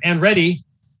prepared and ready,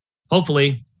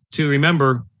 hopefully, to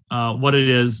remember what it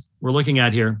is we're looking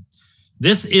at here.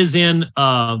 This is in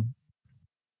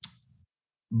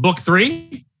Book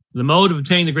 3, The Mode of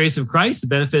Obtaining the Grace of Christ, the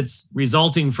benefits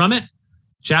resulting from it.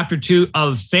 Chapter 2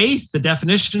 of Faith, the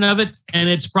definition of it and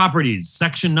its properties,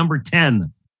 section number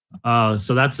 10.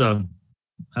 So that's a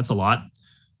lot.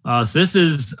 So this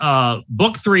is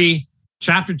Book 3,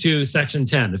 Chapter 2, Section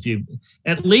 10.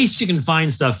 At least you can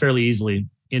find stuff fairly easily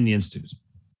in the Institutes.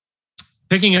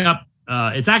 Picking it up,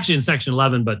 it's actually in Section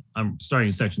 11, but I'm starting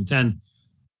in Section 10.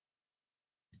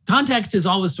 Context is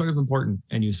always sort of important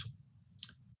and useful.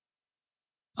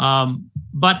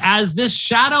 But as this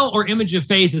shadow or image of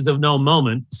faith is of no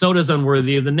moment, so does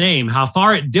unworthy of the name. How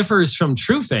far it differs from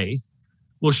true faith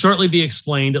will shortly be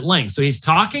explained at length. So he's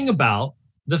talking about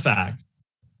the fact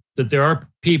that there are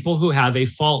people who have a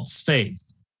false faith,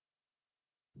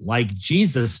 like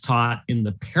Jesus taught in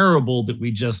the parable that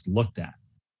we just looked at.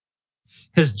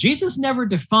 Because Jesus never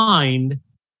defined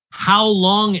how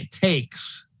long it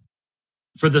takes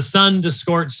for the sun to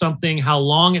scorch something, how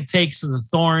long it takes for the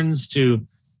thorns to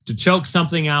choke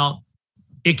something out.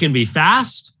 It can be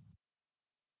fast,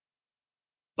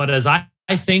 but as I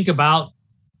think about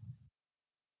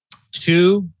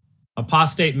two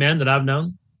apostate men that I've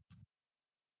known,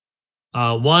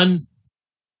 one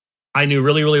I knew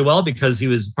really, really well because he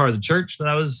was part of the church that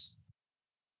I was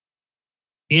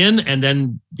in and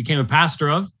then became a pastor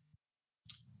of.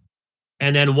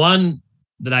 And then one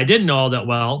that I didn't know all that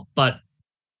well, but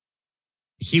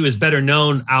he was better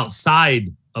known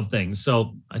outside of things.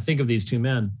 So I think of these two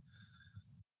men.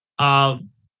 That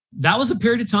was a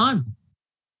period of time.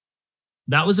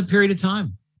 That was a period of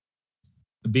time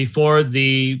before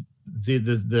the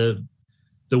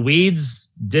weeds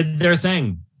did their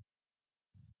thing.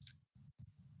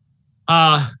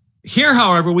 Here,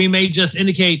 however, we may just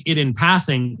indicate it in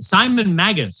passing. Simon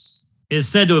Magus is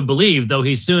said to have believed, though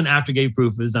he soon after gave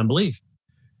proof of his unbelief.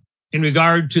 In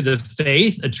regard to the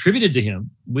faith attributed to him,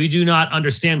 we do not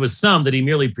understand with some that he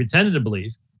merely pretended to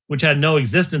believe, which had no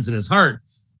existence in his heart,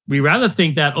 We rather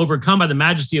think that, overcome by the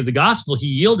majesty of the gospel, he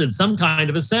yielded some kind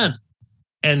of assent,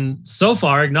 and so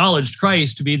far acknowledged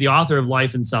Christ to be the author of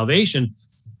life and salvation,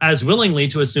 as willingly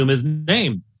to assume his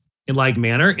name. In like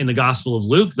manner, in the Gospel of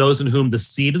Luke, those in whom the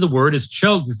seed of the word is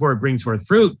choked before it brings forth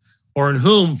fruit, or in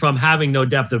whom, from having no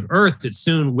depth of earth, it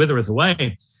soon withereth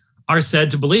away, are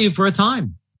said to believe for a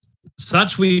time.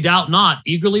 Such, we doubt not,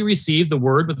 eagerly receive the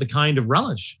word with a kind of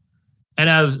relish, and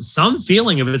have some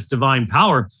feeling of its divine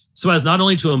power, so as not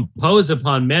only to impose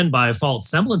upon men by a false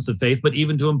semblance of faith, but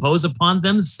even to impose upon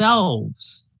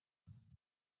themselves.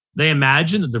 They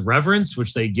imagine that the reverence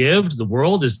which they give to the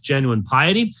world is genuine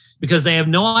piety, because they have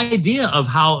no idea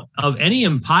of any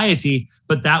impiety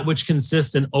but that which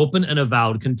consists in open and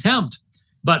avowed contempt.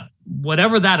 But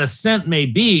whatever that assent may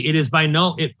be, it by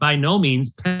no means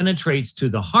penetrates to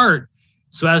the heart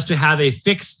so as to have a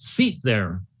fixed seat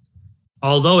there.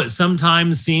 Although it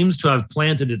sometimes seems to have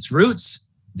planted its roots,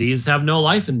 these have no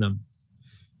life in them.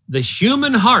 The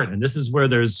human heart, and this is where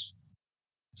there's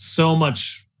so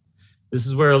much, this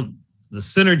is where the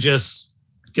synergists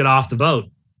get off the boat.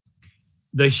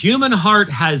 The human heart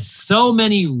has so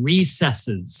many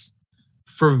recesses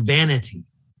for vanity,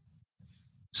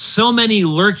 so many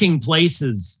lurking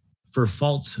places for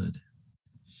falsehood,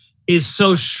 is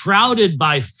so shrouded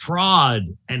by fraud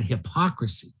and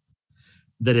hypocrisy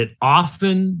that it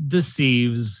often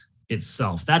deceives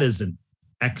itself. That is an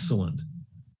excellent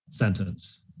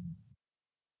sentence.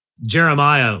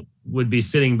 Jeremiah would be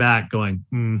sitting back going,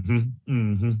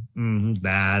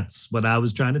 that's what I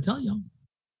was trying to tell you.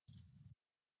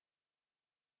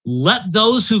 Let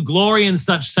those who glory in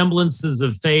such semblances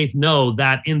of faith know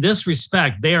that in this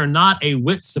respect, they are not a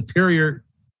whit superior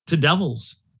to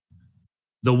devils.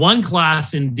 The one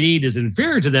class indeed is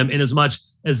inferior to them, inasmuch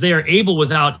as they are able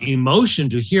without emotion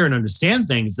to hear and understand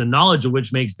things, the knowledge of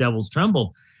which makes devils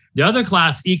tremble. The other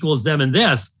class equals them in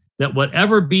this, that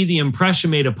whatever be the impression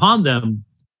made upon them,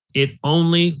 it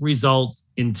only results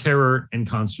in terror and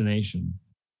consternation.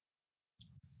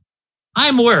 I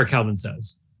am aware, Calvin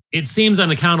says, it seems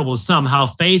unaccountable to some how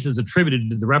faith is attributed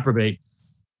to the reprobate,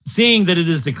 seeing that it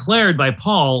is declared by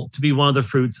Paul to be one of the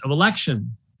fruits of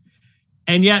election.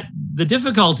 And yet the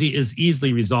difficulty is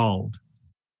easily resolved.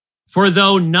 For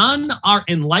though none are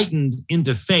enlightened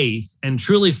into faith and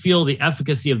truly feel the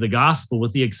efficacy of the gospel,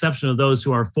 with the exception of those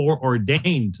who are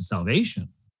foreordained to salvation,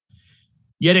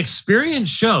 yet experience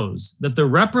shows that the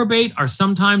reprobate are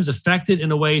sometimes affected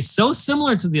in a way so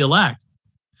similar to the elect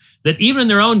that even in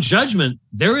their own judgment,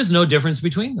 there is no difference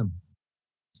between them.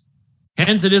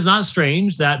 Hence, it is not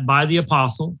strange that by the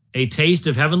apostle, a taste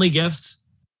of heavenly gifts,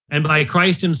 and by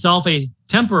Christ himself, a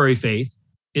temporary faith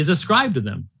is ascribed to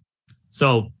them.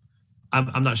 So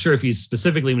I'm not sure if he's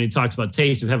specifically, when he talks about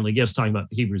taste of heavenly gifts, talking about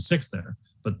Hebrews 6 there,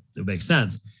 but it makes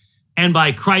sense. And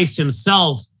by Christ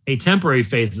himself, a temporary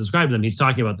faith is ascribed to them. He's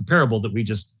talking about the parable that we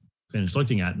just finished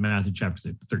looking at in Matthew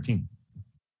chapter 13.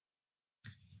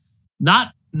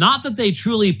 Not that they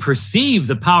truly perceive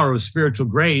the power of spiritual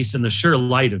grace and the sure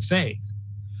light of faith,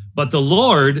 but the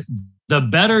Lord, the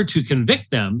better to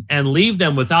convict them and leave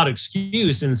them without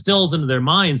excuse, instills into their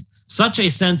minds such a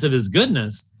sense of his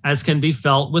goodness as can be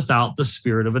felt without the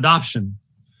spirit of adoption.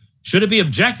 Should it be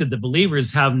objected that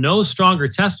believers have no stronger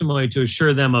testimony to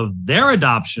assure them of their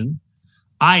adoption,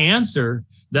 I answer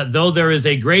that though there is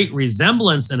a great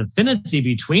resemblance and affinity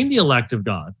between the elect of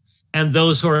God and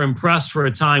those who are impressed for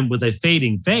a time with a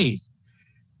fading faith,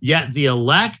 yet the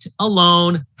elect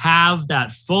alone have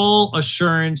that full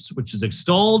assurance which is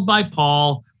extolled by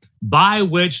Paul, by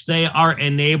which they are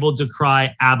enabled to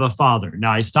cry, Abba, Father.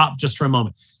 Now, I stop just for a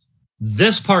moment.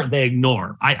 This part they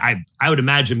ignore. I would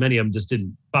imagine many of them just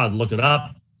didn't bother to look it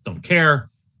up, don't care.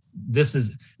 This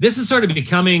is sort of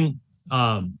becoming,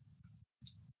 the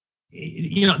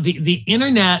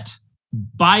internet,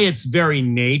 by its very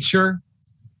nature,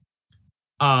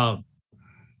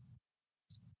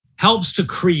 helps to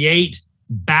create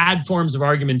bad forms of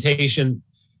argumentation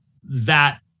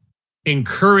that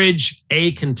encourage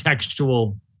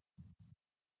acontextual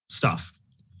stuff.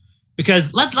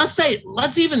 Because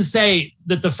let's even say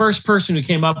that the first person who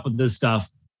came up with this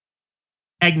stuff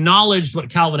acknowledged what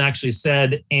Calvin actually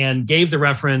said and gave the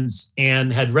reference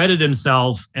and had read it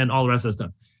himself and all the rest of that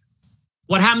stuff.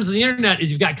 What happens on the internet is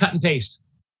you've got cut and paste.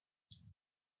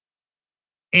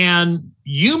 And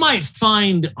you might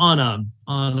find on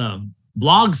a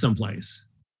blog someplace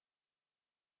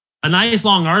a nice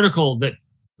long article that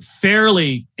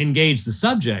fairly engaged the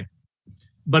subject.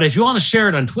 But if you want to share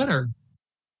it on Twitter,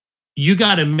 you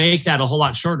got to make that a whole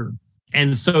lot shorter.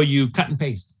 And so you cut and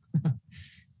paste.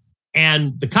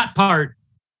 And the cut part,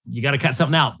 you got to cut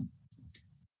something out.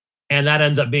 And that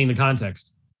ends up being the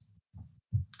context.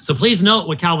 So please note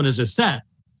what Calvin has just said.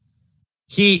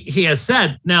 He has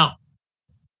said, now,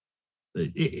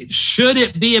 should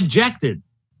it be objected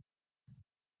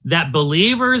that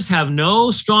believers have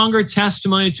no stronger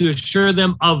testimony to assure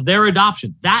them of their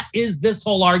adoption? That is this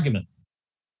whole argument.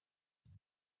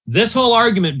 This whole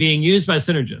argument being used by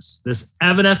synergists, this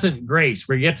evanescent grace,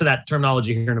 we'll get to that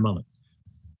terminology here in a moment.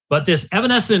 But this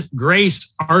evanescent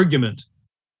grace argument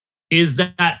is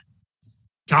that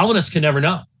Calvinists can never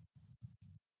know.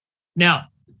 Now,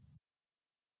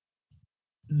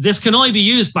 this can only be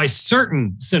used by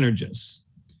certain synergists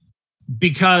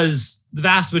because the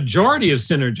vast majority of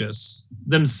synergists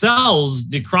themselves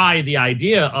decry the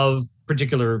idea of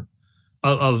particular,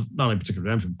 of not only particular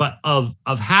redemption, but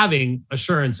of having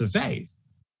assurance of faith,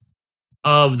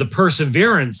 of the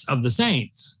perseverance of the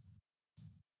saints.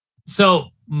 So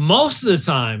most of the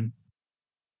time,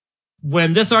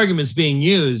 when this argument is being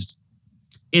used,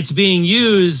 it's being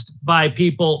used by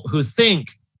people who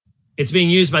think it's being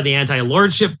used by the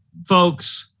anti-lordship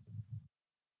folks.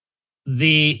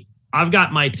 I've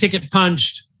got my ticket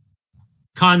punched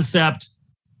concept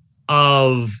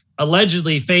of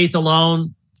allegedly faith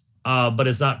alone, but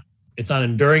it's not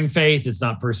enduring faith. It's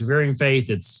not persevering faith.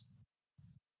 It's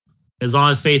as long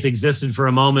as faith existed for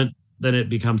a moment, then it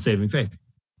becomes saving faith.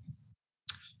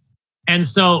 And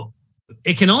so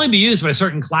it can only be used by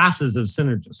certain classes of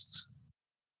synergists.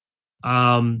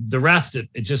 The rest, it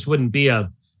just wouldn't be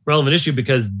a relevant issue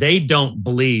because they don't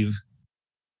believe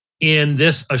in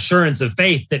this assurance of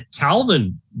faith that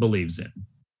Calvin believes in.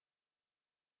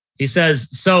 He says,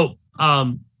 so,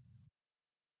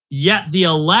 yet the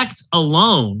elect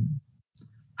alone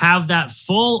have that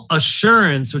full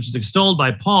assurance, which is extolled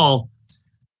by Paul,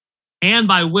 and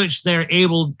by which they're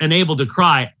enabled to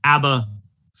cry, Abba,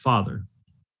 Father.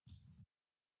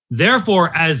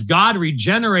 Therefore, as God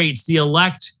regenerates the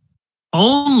elect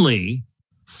only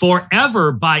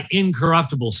forever by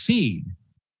incorruptible seed,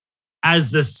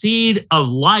 as the seed of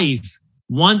life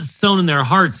once sown in their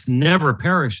hearts never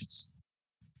perishes,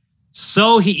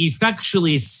 so he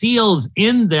effectually seals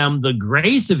in them the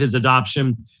grace of his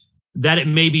adoption, that it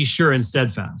may be sure and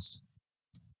steadfast.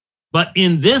 But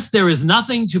in this, there is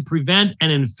nothing to prevent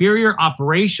an inferior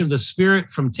operation of the Spirit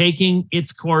from taking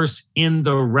its course in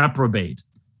the reprobate.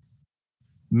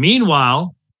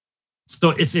 Meanwhile, so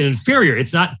it's an inferior.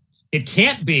 It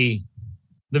can't be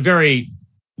regeneration.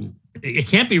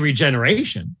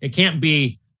 It can't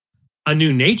be a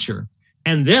new nature.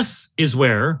 And this is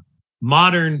where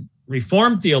modern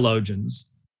Reformed theologians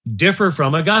differ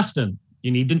from Augustine.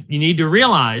 You need to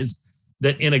realize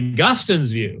that in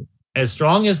Augustine's view, as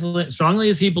strongly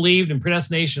as he believed in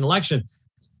predestination and election,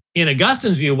 in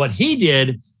Augustine's view, what he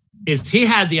did is he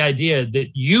had the idea that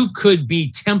you could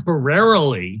be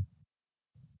temporarily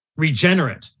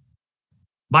regenerate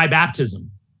by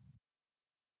baptism,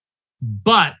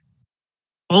 but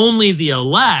only the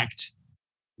elect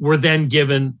were then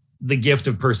given the gift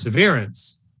of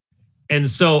perseverance. And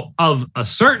so of a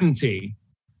certainty,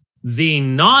 the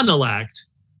non-elect,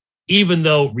 even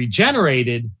though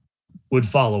regenerated, would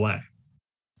fall away.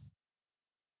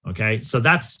 Okay, so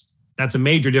that's a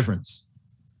major difference.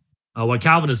 What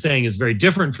Calvin is saying is very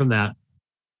different from that.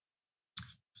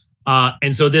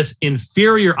 And so this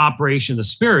inferior operation of the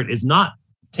Spirit is not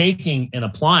taking and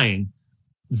applying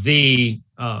the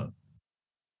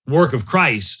work of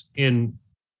Christ in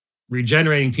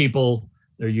regenerating people.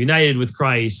 They're united with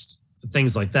Christ,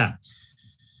 things like that.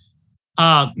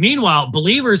 Meanwhile,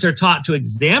 believers are taught to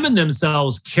examine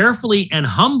themselves carefully and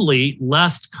humbly,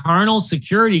 lest carnal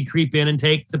security creep in and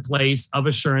take the place of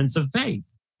assurance of faith.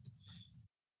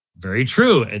 Very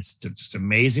true. It's just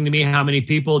amazing to me how many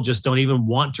people just don't even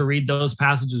want to read those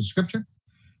passages of Scripture.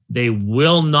 They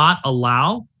will not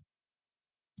allow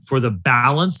for the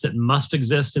balance that must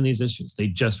exist in these issues. They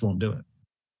just won't do it.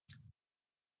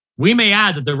 We may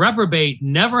add that the reprobate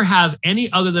never have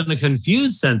any other than a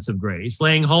confused sense of grace,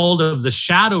 laying hold of the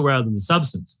shadow rather than the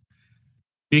substance,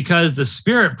 because the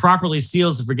Spirit properly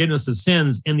seals the forgiveness of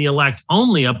sins in the elect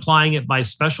only, applying it by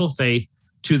special faith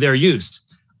to their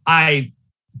use. I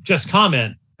just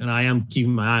comment, and I am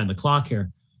keeping my eye on the clock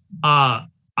here.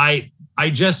 I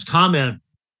just comment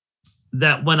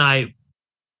that when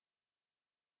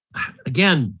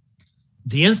again,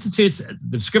 the institutes,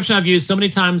 the description I've used so many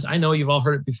times, I know you've all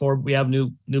heard it before. We have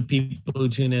new people who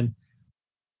tune in.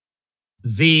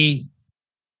 The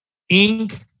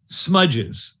ink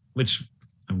smudges, which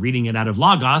I'm reading it out of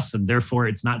Logos, and therefore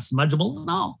it's not smudgeable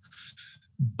at all.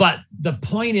 But the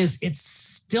point is, it's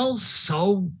still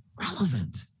so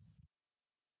relevant.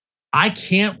 I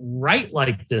can't write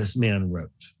like this man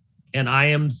wrote. And I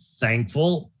am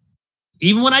thankful,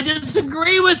 even when I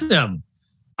disagree with him,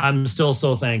 I'm still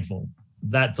so thankful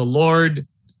that the Lord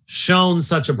shone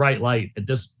such a bright light at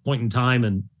this point in time,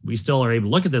 and we still are able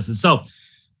to look at this. And so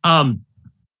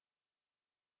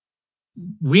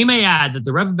we may add that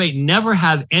the reprobate never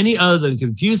have any other than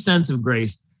confused sense of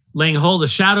grace, laying hold of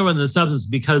shadow and the substance,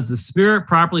 because the Spirit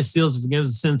properly seals and forgives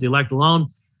the sins of the elect alone,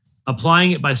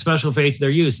 applying it by special faith to their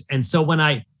use. And so when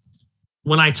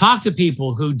I talk to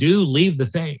people who do leave the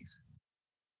faith,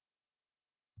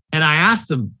 and I ask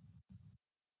them,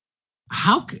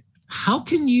 how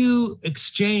can you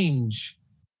exchange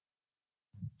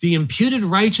the imputed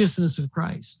righteousness of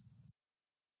Christ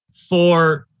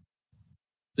for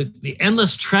the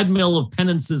endless treadmill of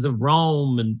penances of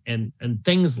Rome and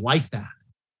things like that?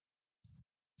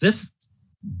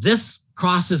 This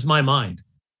crosses my mind.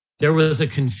 There was a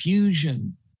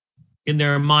confusion in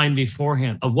their mind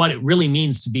beforehand of what it really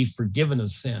means to be forgiven of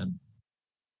sin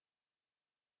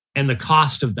and the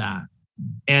cost of that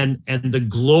and the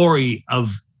glory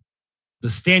of the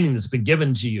standing that's been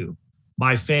given to you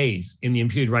by faith in the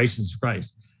imputed righteousness of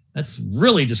Christ. That's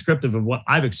really descriptive of what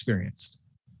I've experienced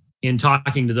in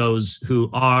talking to those who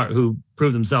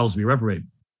prove themselves to be reprobate.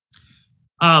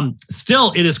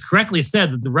 Still, it is correctly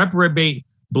said that the reprobate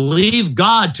believe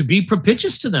God to be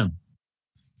propitious to them,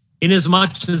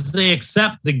 inasmuch as they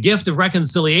accept the gift of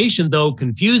reconciliation, though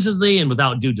confusedly and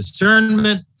without due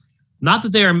discernment. Not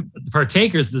that they are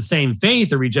partakers of the same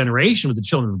faith or regeneration with the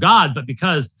children of God, but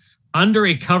because under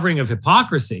a covering of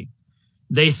hypocrisy,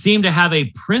 they seem to have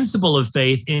a principle of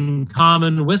faith in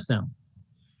common with them.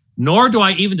 Nor do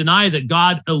I even deny that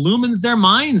God illumines their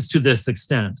minds to this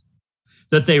extent,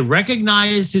 that they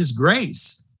recognize his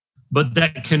grace, but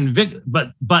that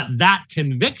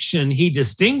conviction he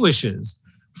distinguishes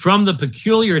from the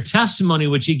peculiar testimony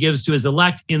which he gives to his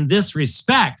elect in this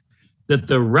respect, that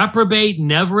the reprobate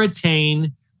never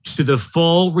attain to the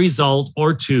full result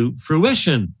or to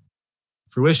fruition.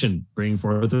 Fruition, bringing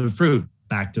forth the fruit,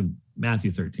 back to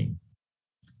Matthew 13.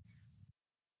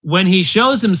 When he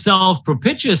shows himself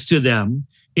propitious to them,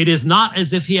 it is not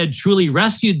as if he had truly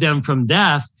rescued them from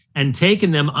death and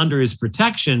taken them under his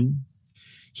protection.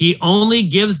 He only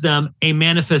gives them a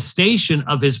manifestation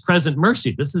of his present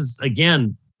mercy. This is,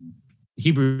 again,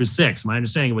 Hebrews 6, my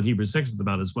understanding of what Hebrews 6 is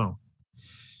about as well.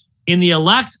 In the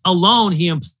elect alone, he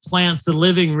implants the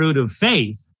living root of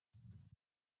faith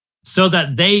so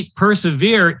that they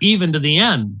persevere even to the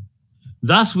end.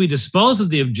 Thus, we dispose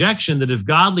of the objection that if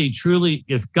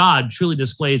God truly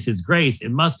displays his grace,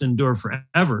 it must endure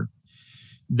forever.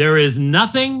 There is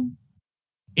nothing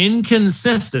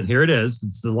inconsistent. Here it is.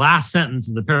 It's the last sentence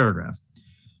of the paragraph.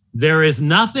 There is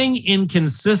nothing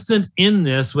inconsistent in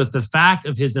this with the fact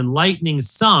of his enlightening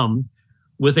some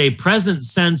with a present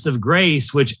sense of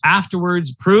grace, which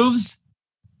afterwards proves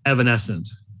evanescent,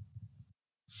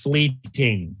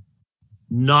 fleeting,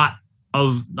 not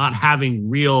having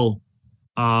real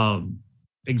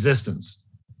existence.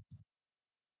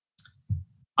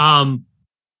 I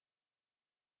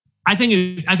think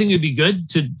it'd be good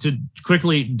to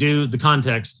quickly do the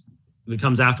context that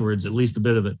comes afterwards, at least a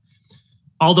bit of it.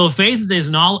 Although faith is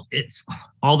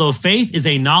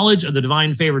a knowledge of the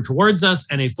divine favor towards us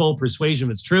and a full persuasion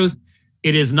of its truth,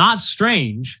 it is not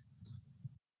strange.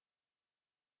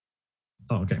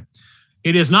 Oh, okay.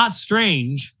 It is not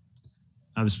strange.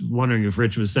 I was wondering if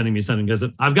Rich was sending me something, because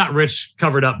I've got Rich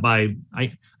covered up by,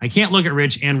 I can't look at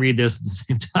Rich and read this at the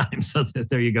same time. So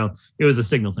there you go. It was a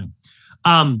signal thing.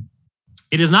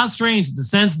 It is not strange that the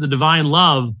sense of the divine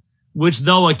love, which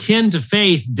though akin to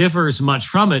faith differs much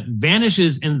from it,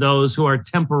 vanishes in those who are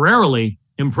temporarily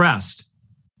impressed.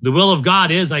 The will of God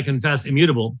is, I confess,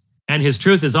 immutable, and his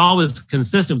truth is always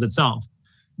consistent with itself.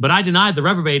 But I deny the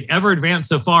reprobate ever advance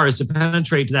so far as to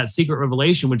penetrate to that secret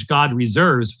revelation which God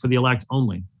reserves for the elect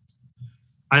only.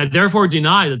 I therefore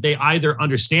deny that they either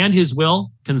understand his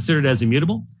will, considered as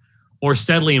immutable, or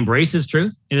steadily embrace his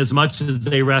truth, inasmuch as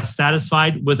they rest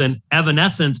satisfied with an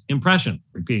evanescent impression,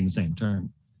 repeating the same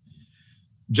term.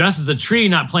 Just as a tree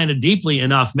not planted deeply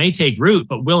enough may take root,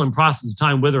 but will in process of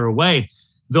time wither away,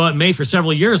 though it may for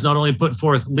several years not only put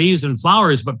forth leaves and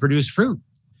flowers, but produce fruit.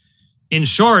 In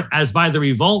short, as by the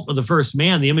revolt of the first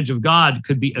man, the image of God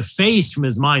could be effaced from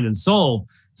his mind and soul,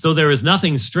 so there is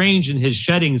nothing strange in his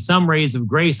shedding some rays of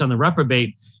grace on the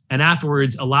reprobate and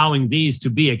afterwards allowing these to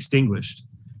be extinguished.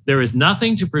 There is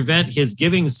nothing to prevent his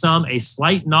giving some a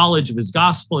slight knowledge of his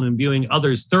gospel and imbuing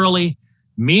others thoroughly.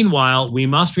 Meanwhile, we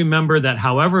must remember that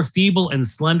however feeble and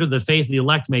slender the faith of the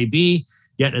elect may be,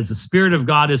 yet as the Spirit of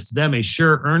God is to them a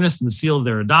sure earnest and seal of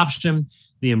their adoption,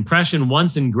 the impression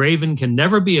once engraven can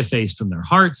never be effaced from their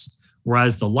hearts,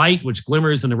 whereas the light which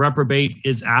glimmers in the reprobate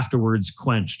is afterwards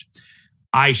quenched.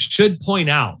 I should point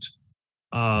out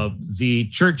the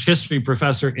church history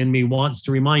professor in me wants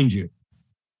to remind you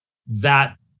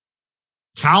that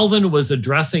Calvin was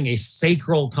addressing a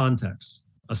sacral context,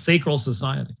 a sacral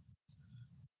society.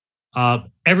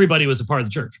 Everybody was a part of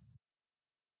the church.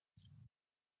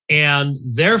 And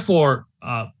therefore,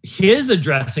 his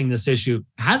addressing this issue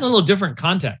has a little different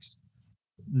context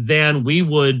than we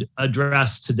would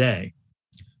address today.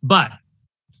 But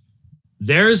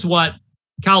there's what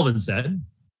Calvin said.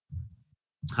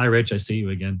 Hi, Rich. I see you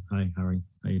again. Hi, how are you?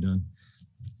 How you doing?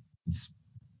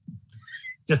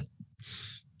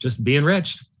 Just being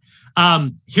rich.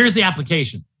 Here's the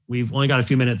application. We've only got a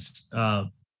few minutes.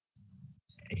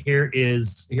 Here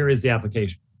is the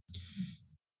application.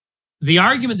 The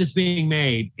argument that's being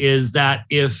made is that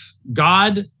if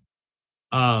God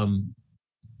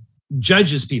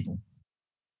judges people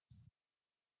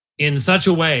in such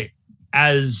a way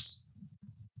as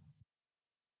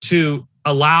to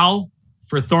allow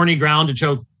for thorny ground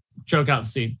to choke out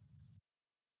seed,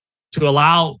 to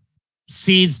allow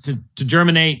seeds to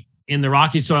germinate in the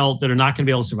rocky soil that are not going to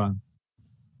be able to survive.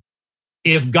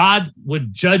 If God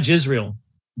would judge Israel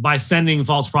by sending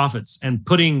false prophets and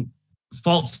putting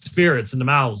false spirits in the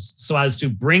mouths so as to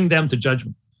bring them to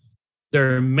judgment,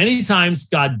 there are many times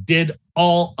God did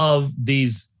all of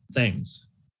these things.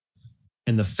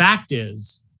 And the fact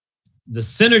is, the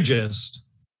synergist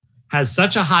has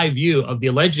such a high view of the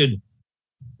alleged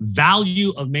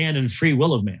value of man and free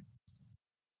will of man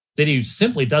that he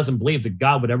simply doesn't believe that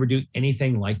God would ever do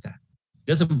anything like that.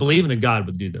 He doesn't believe in a God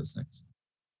would do those things.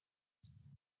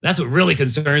 That's what really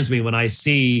concerns me when I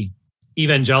see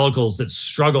evangelicals that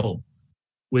struggle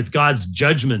with God's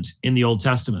judgment in the Old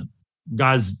Testament,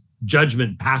 God's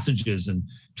judgment passages, and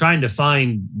trying to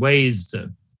find ways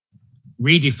to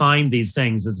redefine these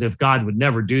things as if God would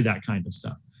never do that kind of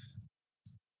stuff.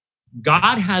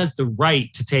 God has the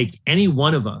right to take any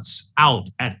one of us out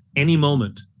at any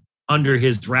moment under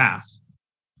his wrath.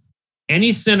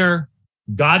 Any sinner,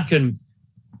 God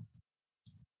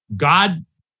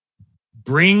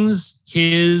brings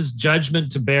his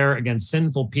judgment to bear against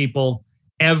sinful people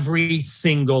every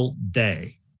single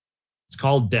day. It's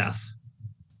called death.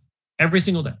 Every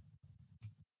single day.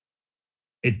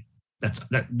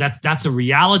 That's a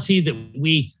reality that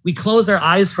we close our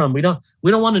eyes from. We don't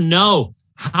want to know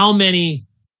how many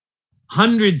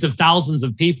hundreds of thousands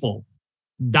of people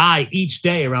die each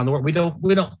day around the world. We don't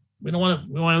want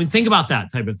to think about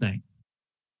that type of thing.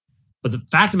 But the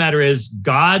fact of the matter is,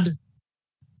 God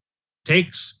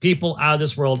takes people out of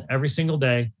this world every single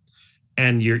day,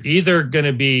 and you're either going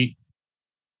to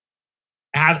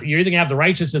have the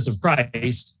righteousness of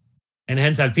Christ and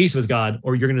hence have peace with God,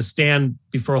 or you're going to stand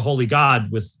before a holy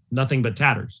God with nothing but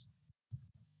tatters.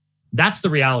 That's the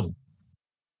reality.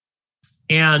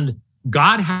 And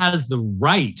God has the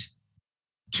right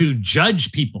to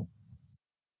judge people,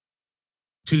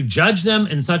 to judge them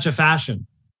in such a fashion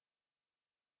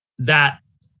that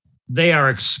they are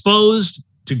exposed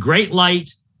to great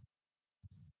light,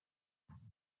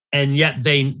 and yet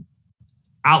they,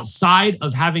 outside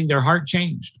of having their heart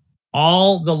changed,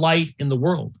 all the light in the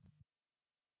world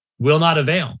will not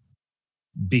avail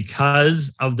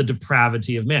because of the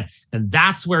depravity of man. And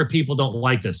that's where people don't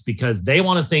like this, because they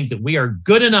want to think that we are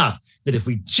good enough, that if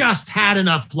we just had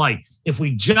enough light, if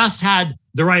we just had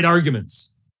the right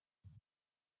arguments.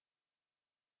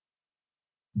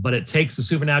 But it takes the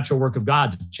supernatural work of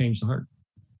God to change the heart.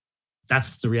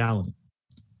 That's the reality.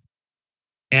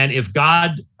 And if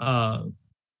God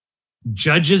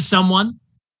judges someone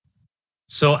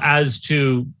so as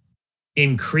to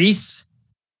increase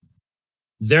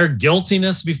their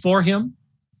guiltiness before him,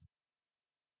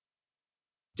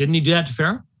 didn't he do that to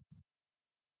Pharaoh?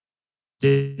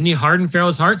 Didn't he harden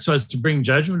Pharaoh's heart so as to bring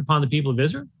judgment upon the people of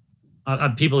Israel,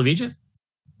 people of Egypt?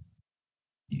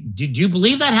 Did you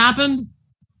believe that happened?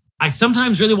 I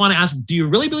sometimes really want to ask, do you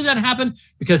really believe that happened?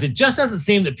 Because it just doesn't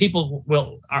seem that people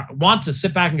want to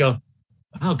sit back and go,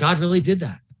 oh, God really did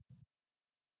that.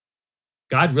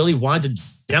 God really wanted to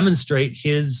demonstrate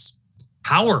his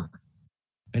power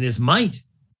and his might.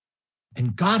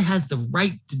 And God has the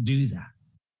right to do that.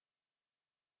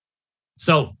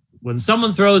 So when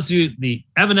someone throws you the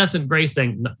Evanescent Grace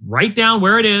thing, write down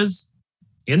where it is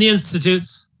in the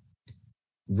institutes,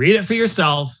 read it for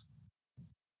yourself,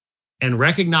 and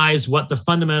recognize what the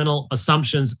fundamental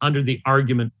assumptions under the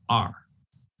argument are.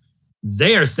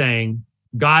 They are saying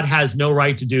God has no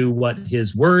right to do what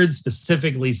his word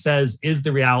specifically says is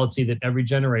the reality that every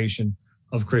generation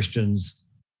of Christians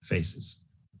faces.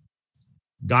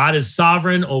 God is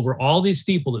sovereign over all these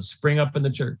people that spring up in the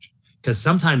church, because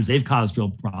sometimes they've caused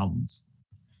real problems.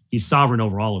 He's sovereign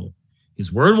over all of it.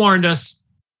 His word warned us.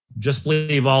 just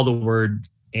believe all the word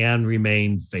and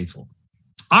remain faithful.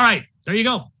 All right, there you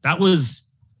go. That was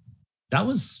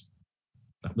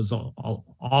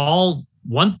all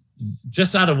one,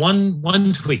 just out of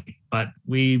one tweet, but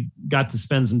we got to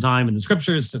spend some time in the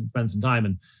scriptures and spend some time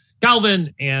in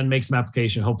Calvin and make some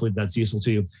application. Hopefully that's useful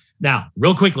to you. Now,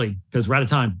 real quickly, because we're out of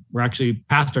time. We're actually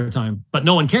past our time, but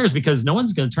no one cares because no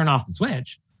one's going to turn off the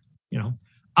switch.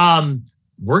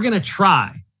 We're going to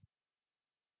try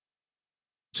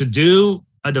to do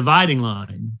a dividing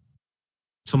line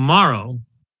tomorrow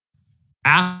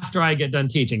after I get done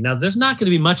teaching. Now, there's not going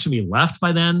to be much of me left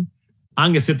by then.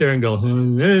 I'm going to sit there and go,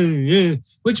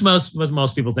 which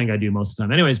most people think I do most of the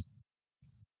time. Anyways,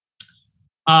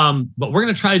 but we're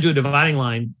going to try to do a dividing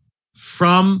line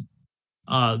from,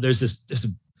 there's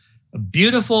a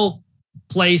beautiful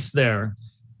place there.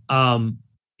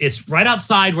 It's right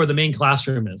outside where the main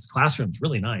classroom is. Classroom's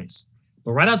really nice.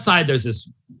 But right outside, there's this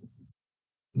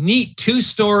neat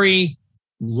 2-story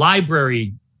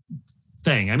library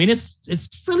thing. I mean, it's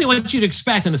really what you'd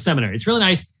expect in a seminary. It's really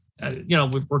nice.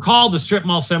 We're called the Strip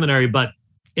Mall Seminary, but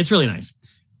it's really nice.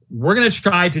 We're going to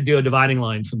try to do a dividing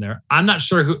line from there. I'm not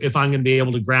sure if I'm going to be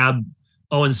able to grab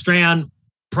Owen Strand,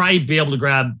 probably be able to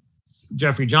grab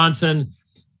Jeffrey Johnson,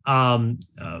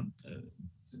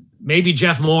 maybe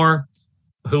Jeff Moore,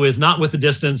 who is not with the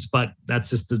distance, but that's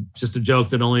just a joke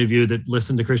that only of you that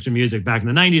listened to Christian music back in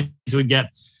the 90s would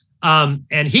get.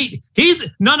 And he's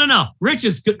no. Rich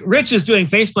is doing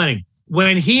face planting.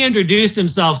 When he introduced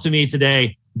himself to me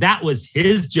today, that was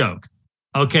his joke.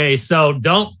 Okay, so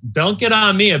don't get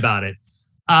on me about it.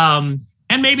 And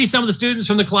maybe some of the students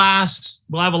from the class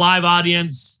will have a live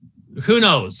audience. Who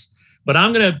knows? But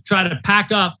I'm going to try to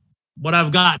pack up what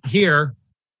I've got here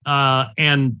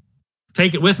and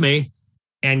take it with me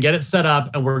and get it set up.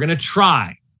 And we're going to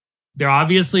try. There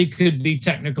obviously could be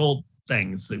technical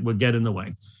things that would get in the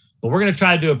way. But we're going to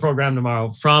try to do a program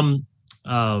tomorrow from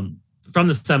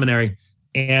the seminary.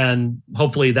 And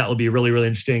hopefully that will be really, really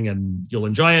interesting and you'll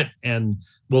enjoy it. And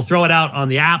we'll throw it out on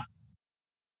the app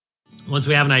once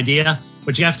we have an idea.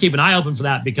 But you have to keep an eye open for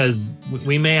that because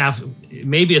it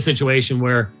may be a situation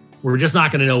where we're just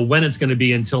not going to know when it's going to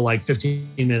be until like 15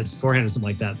 minutes beforehand or something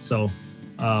like that. So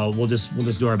we'll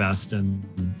just do our best and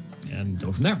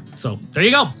go from there. So there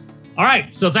you go. All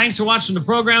right. So thanks for watching the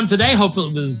program today. Hope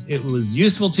it was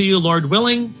useful to you, Lord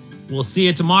willing. We'll see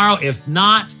you tomorrow. If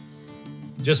not,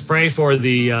 just pray for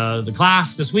the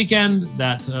class this weekend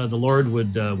that the Lord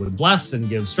would bless and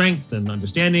give strength and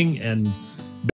understanding, and